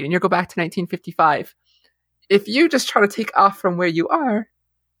DeLorean and you go back to 1955, if you just try to take off from where you are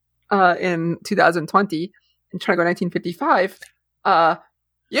in 2020 and try to go 1955,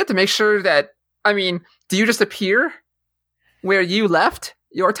 you have to make sure that, I mean, do you just appear where you left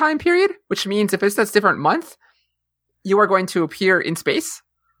your time period? Which means if it's a different month, you are going to appear in space.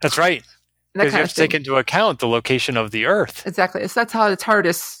 That's right. Because you have to take into account the location of the Earth. Exactly. So that's how the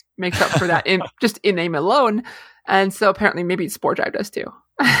TARDIS makes up for that just in name alone. And so apparently maybe Spore Drive does too.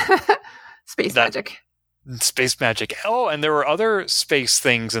 Magic. Space magic. Oh, and there were other space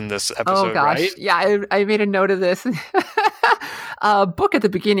things in this episode, right? Yeah, I made a note of this. Book at the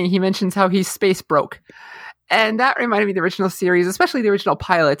beginning, he mentions how he's space broke. And that reminded me of the original series, especially the original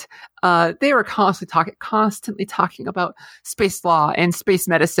pilot. They were constantly talking about space law and space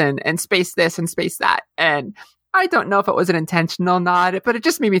medicine and space this and space that. And I don't know if it was an intentional nod, but it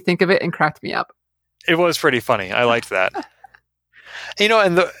just made me think of it and cracked me up. It was pretty funny. I liked that.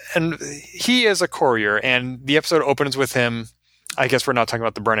 And he is a courier, and the episode opens with him. I guess we're not talking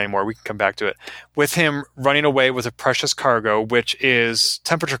about the burn anymore. We can come back to it. With him running away with a precious cargo, which is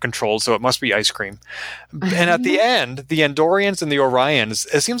temperature controlled, so it must be ice cream. And at the end, the Andorians and the Orions,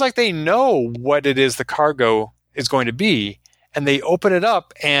 it seems like they know what it is the cargo is going to be, and they open it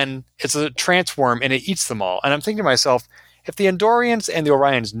up, and it's a transworm, and it eats them all. And I'm thinking to myself, if the Andorians and the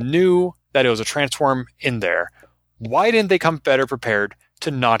Orions knew that it was a transworm in there, why didn't they come better prepared to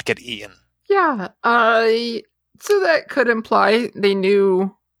not get eaten? Yeah, so that could imply they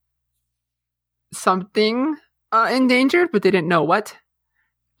knew something endangered, but they didn't know what.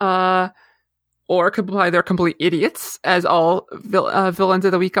 Or it could imply they're complete idiots, as all villains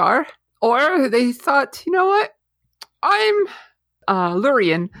of the week are. Or they thought, you know what? I'm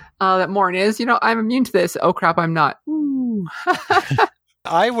Lurian, that Morn is. I'm immune to this. Oh crap, I'm not. Ooh.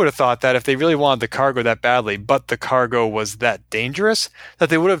 I would have thought that if they really wanted the cargo that badly, but the cargo was that dangerous,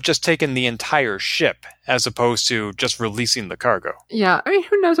 that they would have just taken the entire ship as opposed to just releasing the cargo. Yeah, I mean,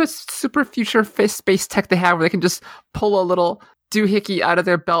 who knows what super future space tech they have where they can just pull a little doohickey out of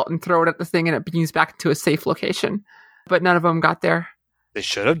their belt and throw it at the thing and it beams back into a safe location. But none of them got there. They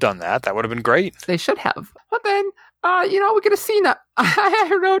should have done that. That would have been great. They should have. But then, we could have seen that.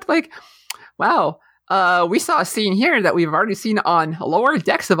 I wrote, wow. We saw a scene here that we've already seen on Lower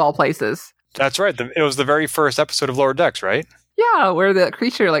Decks of all places. That's right. It was the very first episode of Lower Decks, right? Yeah, where the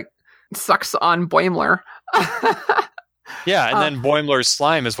creature sucks on Boimler. Yeah, and then Boimler's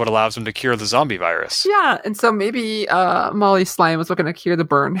slime is what allows him to cure the zombie virus. Yeah, and so maybe Molly's slime was looking to cure the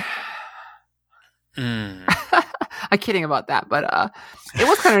burn. I'm kidding about that, but it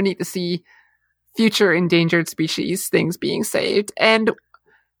was kind of neat to see future endangered species things being saved, and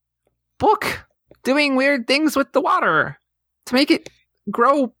Book doing weird things with the water to make it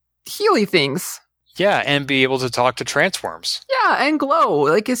grow healy things. Yeah, and be able to talk to transforms. Yeah, and glow.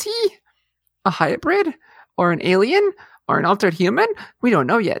 Is he a hybrid? Or an alien? Or an altered human? We don't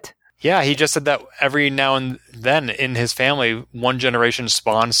know yet. Yeah, he just said that every now and then in his family, one generation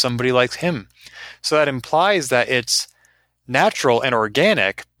spawns somebody like him. So that implies that it's natural and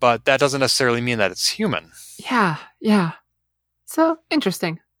organic, but that doesn't necessarily mean that it's human. Yeah. So,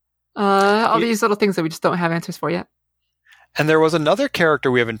 interesting. All these little things that we just don't have answers for yet. And there was another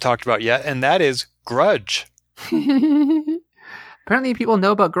character we haven't talked about yet, and that is Grudge. Apparently people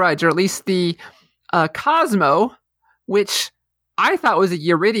know about Grudge, or at least the Cosmo, which I thought was a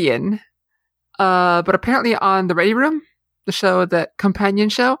Uridian, but apparently on the Ready Room, the show, that companion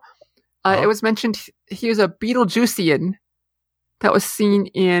show, it was mentioned he was a Beetlejuician that was seen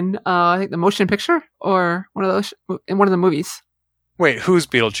in, I think, the motion picture, or in one of the movies. Wait, who's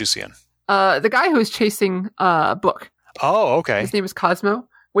Beetlejuician? The guy who's chasing Book. Oh, okay. His name is Cosmo,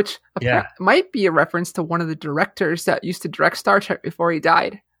 which might be a reference to one of the directors that used to direct Star Trek before he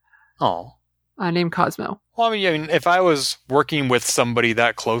died. Oh. Named Cosmo. Well, I mean, if I was working with somebody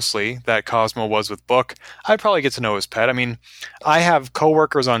that closely that Cosmo was with Book, I'd probably get to know his pet. I mean, I have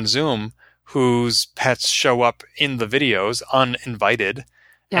coworkers on Zoom whose pets show up in the videos uninvited,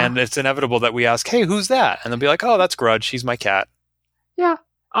 Yeah. And it's inevitable that we ask, hey, who's that? And they'll be like, oh, that's Grudge. He's my cat. Yeah.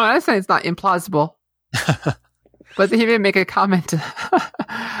 Oh, that's it's not implausible. But he didn't make a comment.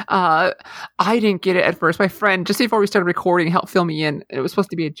 I didn't get it at first. My friend, just before we started recording, helped fill me in. It was supposed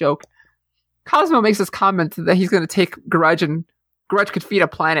to be a joke. Cosmo makes this comment that he's going to take Grudge, and Grudge could feed a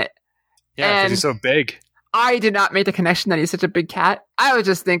planet. Yeah, because he's so big. I did not make the connection that he's such a big cat. I was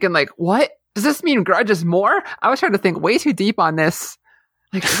just thinking, like, what? Does this mean Grudge is more? I was trying to think way too deep on this.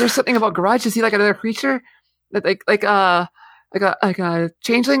 Like, is there something about Grudge? Is he like another creature? Like a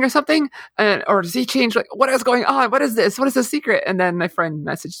changeling or something? Or does he change? Like, what is going on? What is this? What is the secret? And then my friend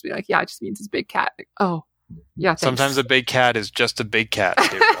messaged me like, yeah, it just means it's a big cat. Like, oh, yeah. Thanks. Sometimes a big cat is just a big cat.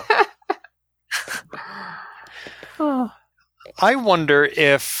 Oh. I wonder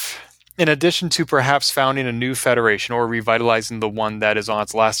if, in addition to perhaps founding a new federation or revitalizing the one that is on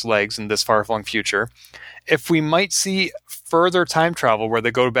its last legs in this far-flung future, if we might see further time travel where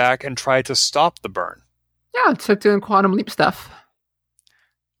they go back and try to stop the burn. Yeah, it's like doing quantum leap stuff.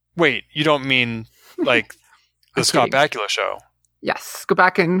 Wait, you don't mean like the Scott Bakula show? Yes, go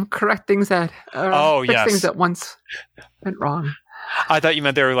back and correct things that fix things that once went wrong. I thought you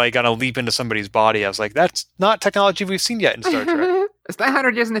meant they were like gonna leap into somebody's body. I was like, that's not technology we've seen yet in Star Trek. It's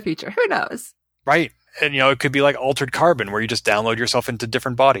 900 years in the future. Who knows? Right. And it could be like altered carbon where you just download yourself into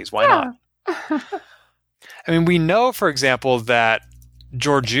different bodies. Why not? I mean, we know, for example, that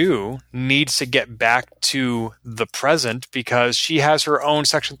Georgiou needs to get back to the present because she has her own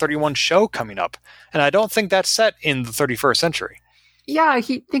Section 31 show coming up. And I don't think that's set in the 31st century. Yeah, I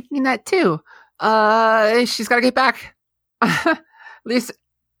keep thinking that too. She's got to get back. At least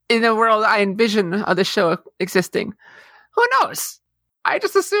in the world I envision of the show existing. Who knows? I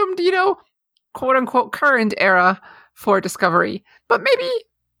just assumed, quote unquote current era for Discovery. But maybe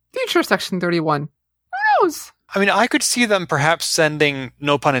future Section 31. Who knows? I mean, I could see them perhaps sending,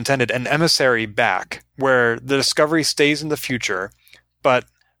 no pun intended, an emissary back where the Discovery stays in the future, but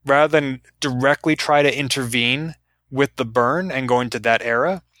rather than directly try to intervene with the burn and go into that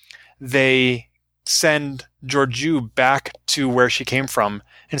era, they send Georgiou back to where she came from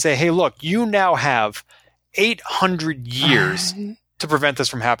and say, hey, look, you now have 800 years to prevent this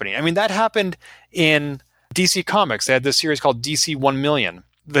from happening. I mean, that happened in DC Comics. They had this series called DC 1 Million.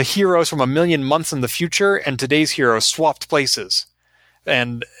 The heroes from 1,000,000 months in the future and today's heroes swapped places.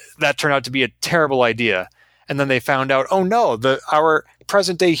 And that turned out to be a terrible idea. And then they found out, oh no, our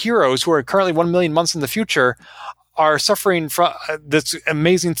present day heroes who are currently 1,000,000 months in the future are suffering from this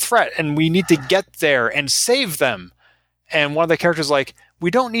amazing threat, and we need to get there and save them. And one of the characters is like,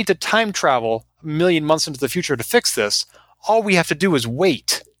 we don't need to time travel 1,000,000 months into the future to fix this. All we have to do is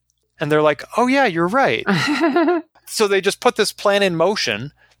wait. And they're like, oh yeah, you're right. So they just put this plan in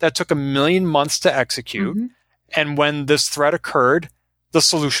motion that took 1,000,000 months to execute. Mm-hmm. And when this threat occurred, the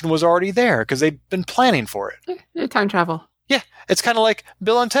solution was already there because they'd been planning for it. Time travel. Yeah, it's kind of like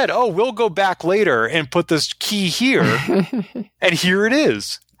Bill and Ted. Oh, we'll go back later and put this key here, and here it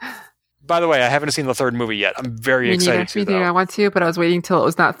is. By the way, I haven't seen the third movie yet. I'm very excited to. Me neither. I want to, but I was waiting till it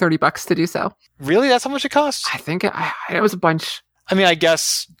was not $30 to do so. Really? That's how much it costs? I think it was a bunch. I mean, I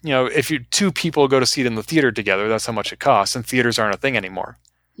guess, if two people go to see it in the theater together, that's how much it costs, and theaters aren't a thing anymore.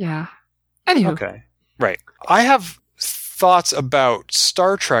 Yeah. Anywho. Okay. Right. I have thoughts about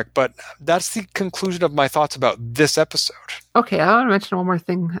Star Trek, but that's the conclusion of my thoughts about this episode. Okay, I want to mention one more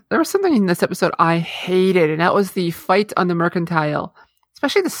thing. There was something in this episode I hated, and that was the fight on the Mercantile,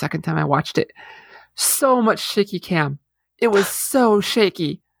 especially the second time I watched it. So much shaky cam. It was so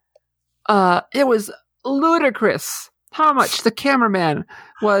shaky. It was ludicrous how much the cameraman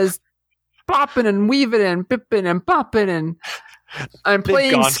was bopping and weaving and bipping and bopping and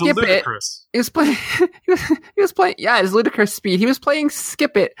playing Skip It. He was playing. He was playing. Yeah, his ludicrous speed. He was playing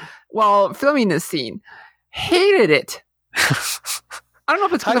Skip It while filming this scene. Hated it. I don't know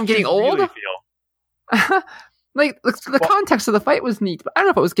if it's because I'm getting old. Really feel? Like the context of the fight was neat, but I don't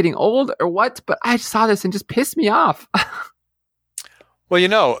know if it was getting old or what. But I saw this and just pissed me off.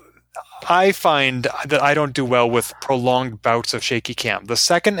 Well, I find that I don't do well with prolonged bouts of shaky cam. The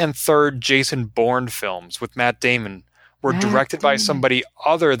second and third Jason Bourne films with Matt Damon were directed by somebody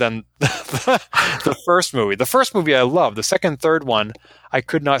other than the first movie. The first movie I loved. The second and third one I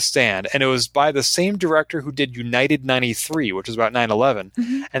could not stand. And it was by the same director who did United 93, which was about 9/11.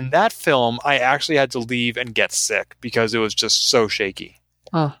 Mm-hmm. And that film, I actually had to leave and get sick because it was just so shaky.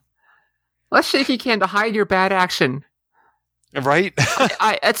 Oh. Less shaky cam to hide your bad action. Right?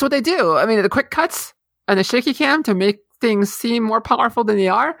 That's what they do. I mean, the quick cuts and the shaky cam to make things seem more powerful than they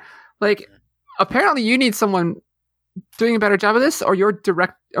are. Like, apparently you need someone doing a better job of this, or your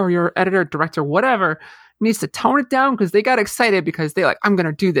editor, director, whatever, needs to tone it down because they got excited because they're like, I'm going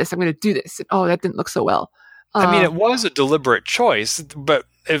to do this. I'm going to do this. And, oh, that didn't look so well. I mean, it was a deliberate choice, but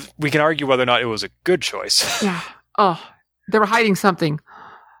if we can argue whether or not it was a good choice. Yeah. Oh, they were hiding something.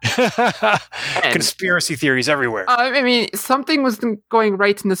 Conspiracy theories everywhere. I mean, something wasn't going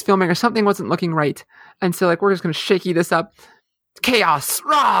right in this filming, or something wasn't looking right, and so like we're just going to shaky this up. Chaos!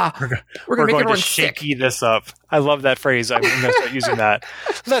 Rah! We're going to make everyone shaky sick. this up. I love that phrase. I'm going to start using that.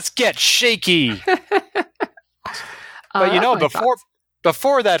 Let's get shaky. But you know,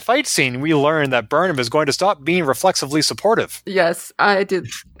 before that fight scene, we learned that Burnham is going to stop being reflexively supportive. Yes, I did.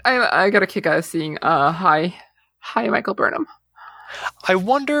 I got a kick out of seeing hi Michael Burnham. I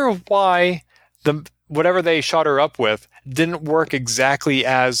wonder why whatever they shot her up with didn't work exactly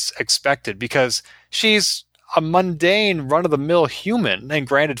as expected, because she's a mundane, run-of-the-mill human, and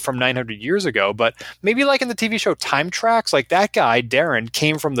granted from 900 years ago, but maybe like in the TV show Time Tracks, like that guy, Darren,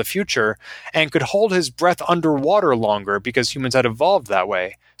 came from the future and could hold his breath underwater longer because humans had evolved that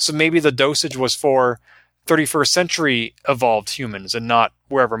way. So maybe the dosage was for 31st century evolved humans and not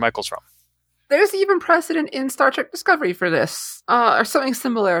wherever Michael's from. There's even precedent in Star Trek Discovery for this, or something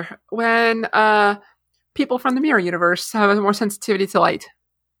similar, when people from the Mirror Universe have more sensitivity to light.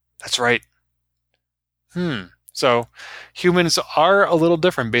 That's right. So humans are a little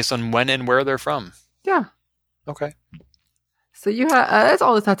different based on when and where they're from. Yeah. Okay. So that's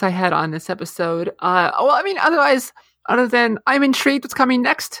all the thoughts I had on this episode. Well, I mean, otherwise, other than I'm intrigued what's coming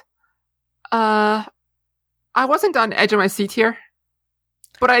next. I wasn't on edge of my seat here,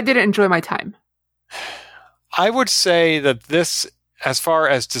 but I did enjoy my time. I would say that this, as far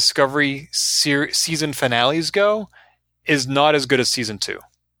as Discovery season finales go, is not as good as season 2.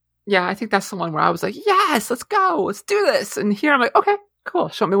 Yeah, I think that's the one where I was like, yes, let's go. Let's do this. And here I'm like, okay, cool.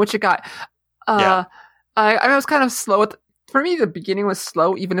 Show me what you got. Yeah. I was kind of slow. For me, the beginning was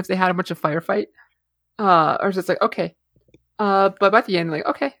slow, even if they had a bunch of firefight. I was just like, okay. But by the end, like,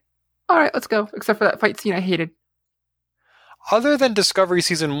 okay. All right, let's go. Except for that fight scene I hated. Other than Discovery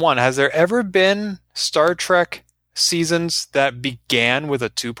Season 1, has there ever been Star Trek seasons that began with a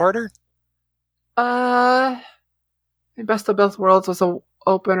 2-parter? Best of Both Worlds was a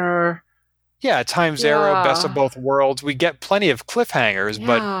opener. Yeah, Times Arrow, Best of Both Worlds. We get plenty of cliffhangers,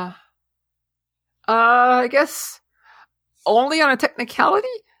 but... I guess only on a technicality,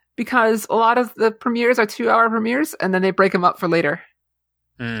 because a lot of the premieres are 2-hour premieres, and then they break them up for later.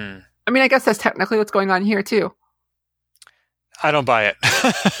 I mean, I guess that's technically what's going on here, too. I don't buy it.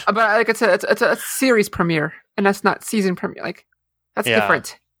 But like it's a series premiere, and that's not season premiere. Like, that's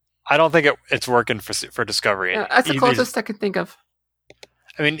different. I don't think it's working for Discovery. That's the closest I can think of.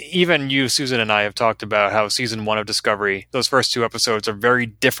 I mean, even you, Susan, and I have talked about how season 1 of Discovery, those first 2 episodes are very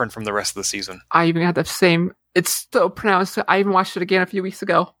different from the rest of the season. I even had the same. It's so pronounced. I even watched it again a few weeks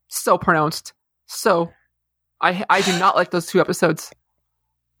ago. So pronounced. So, I do not like those 2 episods.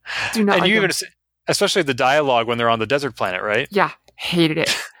 Do not. And like you even, especially the dialogue when they're on the desert planet, right? Yeah, hated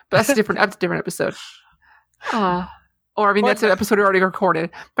it. But that's a different episode. Or I mean, that's an episode we already recorded.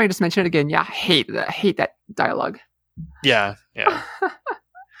 But I just mention it again. Yeah, hate that dialogue. Yeah.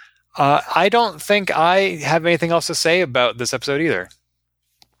 I don't think I have anything else to say about this episode either.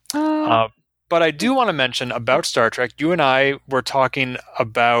 But I do want to mention about Star Trek. You and I were talking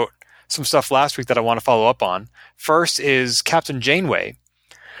about some stuff last week that I want to follow up on. First is Captain Janeway.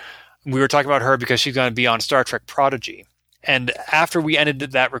 We were talking about her because she's going to be on Star Trek Prodigy. And after we ended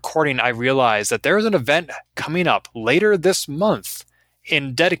that recording, I realized that there's an event coming up later this month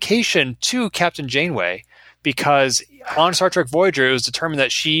in dedication to Captain Janeway, because on Star Trek Voyager, it was determined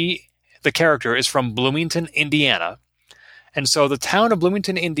that the character, is from Bloomington, Indiana. And so the town of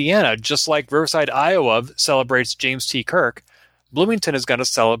Bloomington, Indiana, just like Riverside, Iowa, celebrates James T. Kirk, Bloomington is going to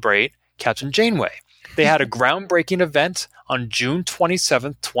celebrate Captain Janeway. They had a groundbreaking event on June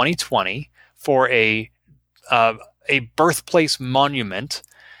 27th, 2020 for a birthplace monument.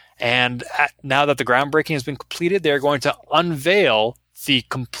 And now that the groundbreaking has been completed, they're going to unveil the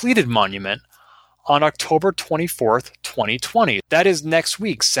completed monument on October 24th, 2020. That is next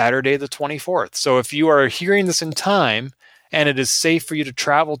week, Saturday the 24th. So if you are hearing this in time and it is safe for you to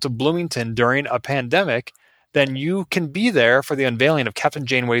travel to Bloomington during a pandemic, then you can be there for the unveiling of Captain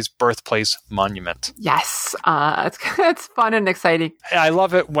Janeway's birthplace monument. Yes, it's fun and exciting. I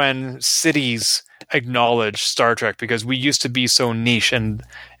love it when cities acknowledge Star Trek, because we used to be so niche, and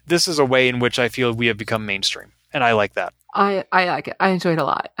this is a way in which I feel we have become mainstream, and I like that. I like it. I enjoy it a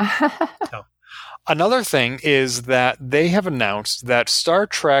lot. Another thing is that they have announced that Star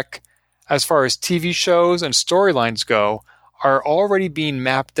Trek, as far as TV shows and storylines go, are already being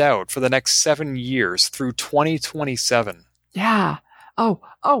mapped out for the next 7 years through 2027. Yeah.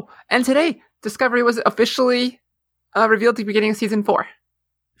 Oh, and today Discovery was officially revealed to be beginning of season 4.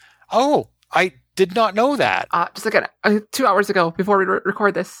 Oh, I did not know that. Just again, 2 hours ago before we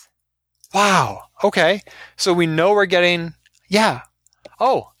record this. Wow. Okay. So we know we're getting... Yeah.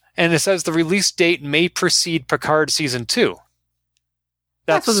 Oh, and it says the release date may precede Picard season 2.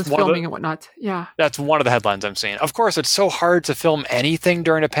 That's what it's filming and whatnot. Yeah. That's one of the headlines I'm seeing. Of course, it's so hard to film anything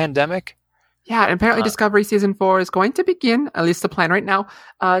during a pandemic. Yeah, and apparently Discovery Season 4 is going to begin, at least the plan right now,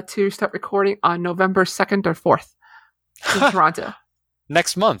 to start recording on November 2nd or 4th in Toronto.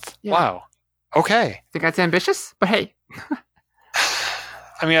 Next month. Yeah. Wow. Okay. I think that's ambitious, but hey.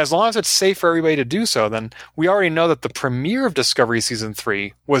 I mean, as long as it's safe for everybody to do so, then we already know that the premiere of Discovery Season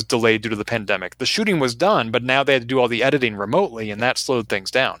 3 was delayed due to the pandemic. The shooting was done, but now they had to do all the editing remotely, and that slowed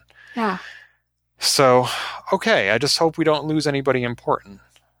things down. Yeah. So, okay, I just hope we don't lose anybody important.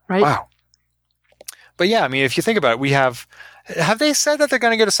 Right. Wow. But yeah, I mean, if you think about it, we have they said that they're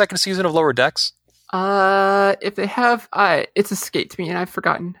going to get a second season of Lower Decks? If they have, it's escaped me and I've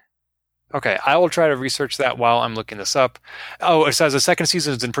forgotten. Okay, I will try to research that while I'm looking this up. Oh, it says the second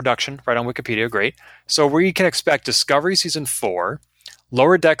season is in production, right on Wikipedia, great. So we can expect Discovery Season 4,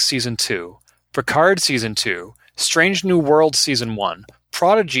 Lower Decks Season 2, Picard Season 2, Strange New Worlds Season 1,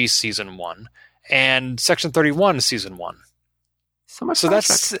 Prodigy Season 1, and Section 31 Season 1. So much. So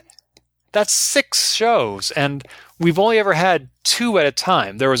that's 6 shows, and we've only ever had 2 at a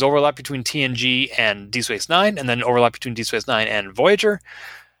time. There was overlap between TNG and Deep Space Nine, and then overlap between Deep Space Nine and Voyager.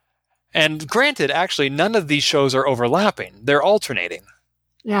 And granted, actually, none of these shows are overlapping. They're alternating.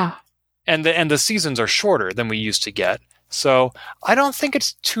 Yeah. And the seasons are shorter than we used to get. So I don't think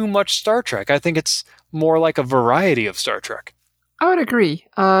it's too much Star Trek. I think it's more like a variety of Star Trek. I would agree.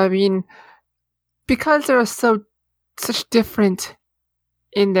 I mean, because they're such different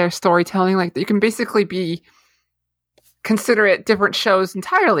in their storytelling, like you can basically consider it different shows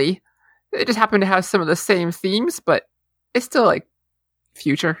entirely. They just happen to have some of the same themes, but it's still like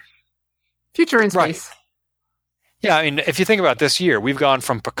future in space. Right. Yeah, I mean, if you think about this year, we've gone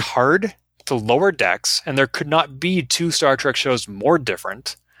from Picard to Lower Decks, and there could not be 2 Star Trek shows more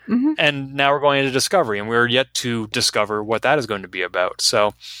different. Mm-hmm. And now we're going into Discovery, and we're yet to discover what that is going to be about.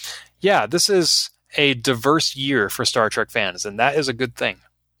 So, yeah, this is a diverse year for Star Trek fans, and that is a good thing.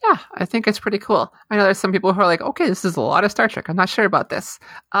 Yeah, I think it's pretty cool. I know there's some people who are like, okay, this is a lot of Star Trek. I'm not sure about this.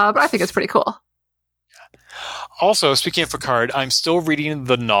 But I think it's pretty cool. Also, speaking of Picard, I'm still reading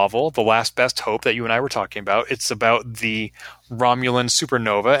the novel, The Last Best Hope, that you and I were talking about. It's about the Romulan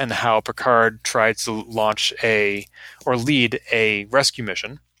supernova and how Picard tried to lead a rescue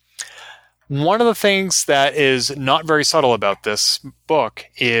mission. One of the things that is not very subtle about this book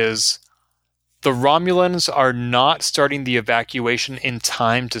is the Romulans are not starting the evacuation in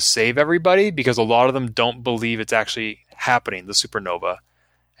time to save everybody because a lot of them don't believe it's actually happening, the supernova.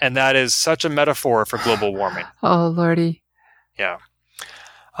 And that is such a metaphor for global warming. Oh, Lordy. Yeah.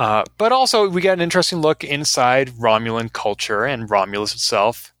 But also, we get an interesting look inside Romulan culture and Romulus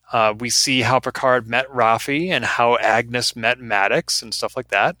itself. We see how Picard met Raffi and how Agnes met Maddox and stuff like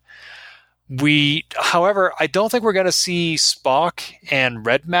that. However, I don't think we're going to see Spock and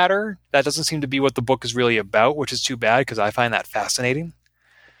Red Matter. That doesn't seem to be what the book is really about, which is too bad because I find that fascinating.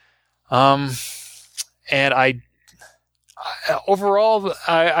 And overall,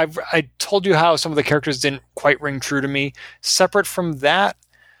 I told you how some of the characters didn't quite ring true to me. Separate from that,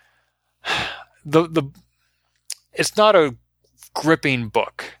 it's not a gripping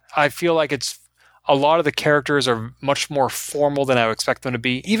book. I feel like a lot of the characters are much more formal than I would expect them to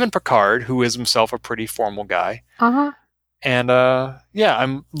be. Even Picard, who is himself a pretty formal guy. Uh-huh. And yeah,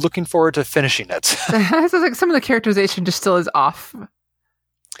 I'm looking forward to finishing it. So like some of the characterization just still is off.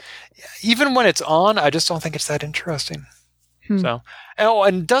 Even when it's on, I just don't think it's that interesting. So,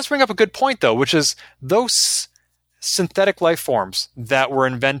 and it does bring up a good point, though, which is those synthetic life forms that were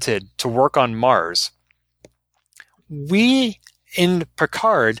invented to work on Mars, we, in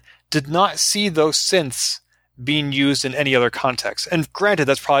Picard, did not see those synths being used in any other context. And granted,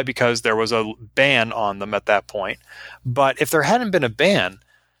 that's probably because there was a ban on them at that point. But if there hadn't been a ban,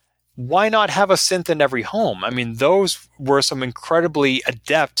 why not have a synth in every home? I mean, those were some incredibly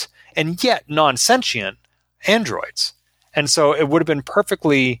adept and yet non-sentient androids. And so it would have been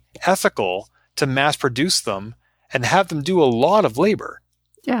perfectly ethical to mass produce them and have them do a lot of labor.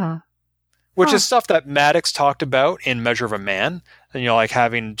 Yeah. Which is stuff that Maddox talked about in Measure of a Man, and, like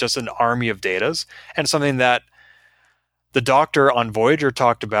having just an army of datas, and something that the Doctor on Voyager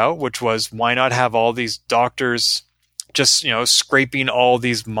talked about, which was why not have all these doctors just, scraping all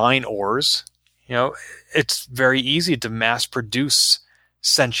these mine ores. It's very easy to mass produce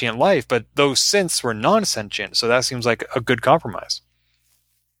sentient life, but those synths were non-sentient, so that seems like a good compromise.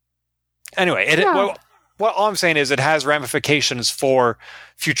 Anyway, what all I'm saying is it has ramifications for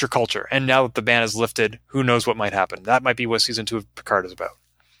future culture. And now that the ban is lifted, who knows what might happen? That might be what season 2 of Picard is about.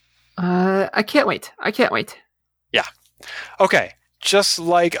 I can't wait. Yeah. Okay. Just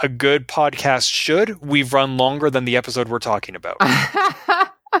like a good podcast should, we've run longer than the episode we're talking about.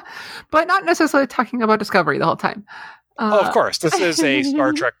 But not necessarily talking about Discovery the whole time. Of course. This is a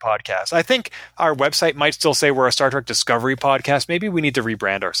Star Trek podcast. I think our website might still say we're a Star Trek Discovery podcast. Maybe we need to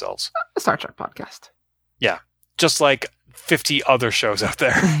rebrand ourselves. A Star Trek podcast. Yeah. Just like 50 other shows out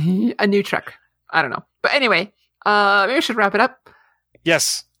there. A new Trek. I don't know. But anyway, maybe we should wrap it up.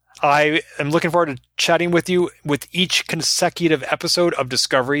 Yes. I am looking forward to chatting with you with each consecutive episode of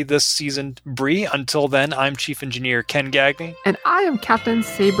Discovery this season, Bree. Until then, I'm Chief Engineer Ken Gagney. And I am Captain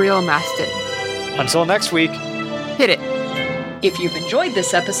Sabriel Maston. Until next week. Hit it. If you've enjoyed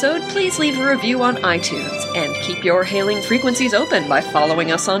this episode, please leave a review on iTunes and keep your hailing frequencies open by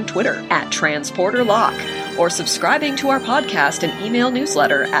following us on Twitter @TransporterLock or subscribing to our podcast and email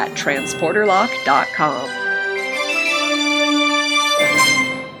newsletter at transporterlock.com.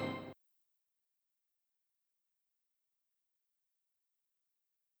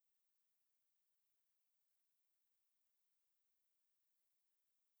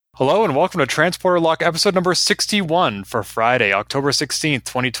 Hello and welcome to Transporter Lock episode number 61 for Friday, October 16th,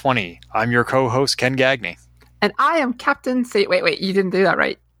 2020. I'm your co-host, Ken Gagney. And I am Captain Wait, you didn't do that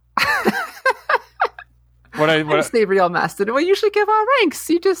right. What Sabriel Maston. We usually give our ranks.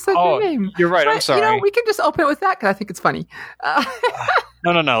 You just said your name. You're right, but, I'm sorry. We can just open it with that because I think it's funny.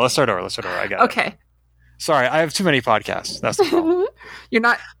 No. Let's start over. I got it. Okay. Sorry, I have too many podcasts. That's the problem. You're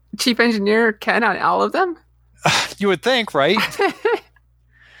not Chief Engineer Ken on all of them? You would think, right?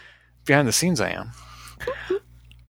 Behind the scenes, I am.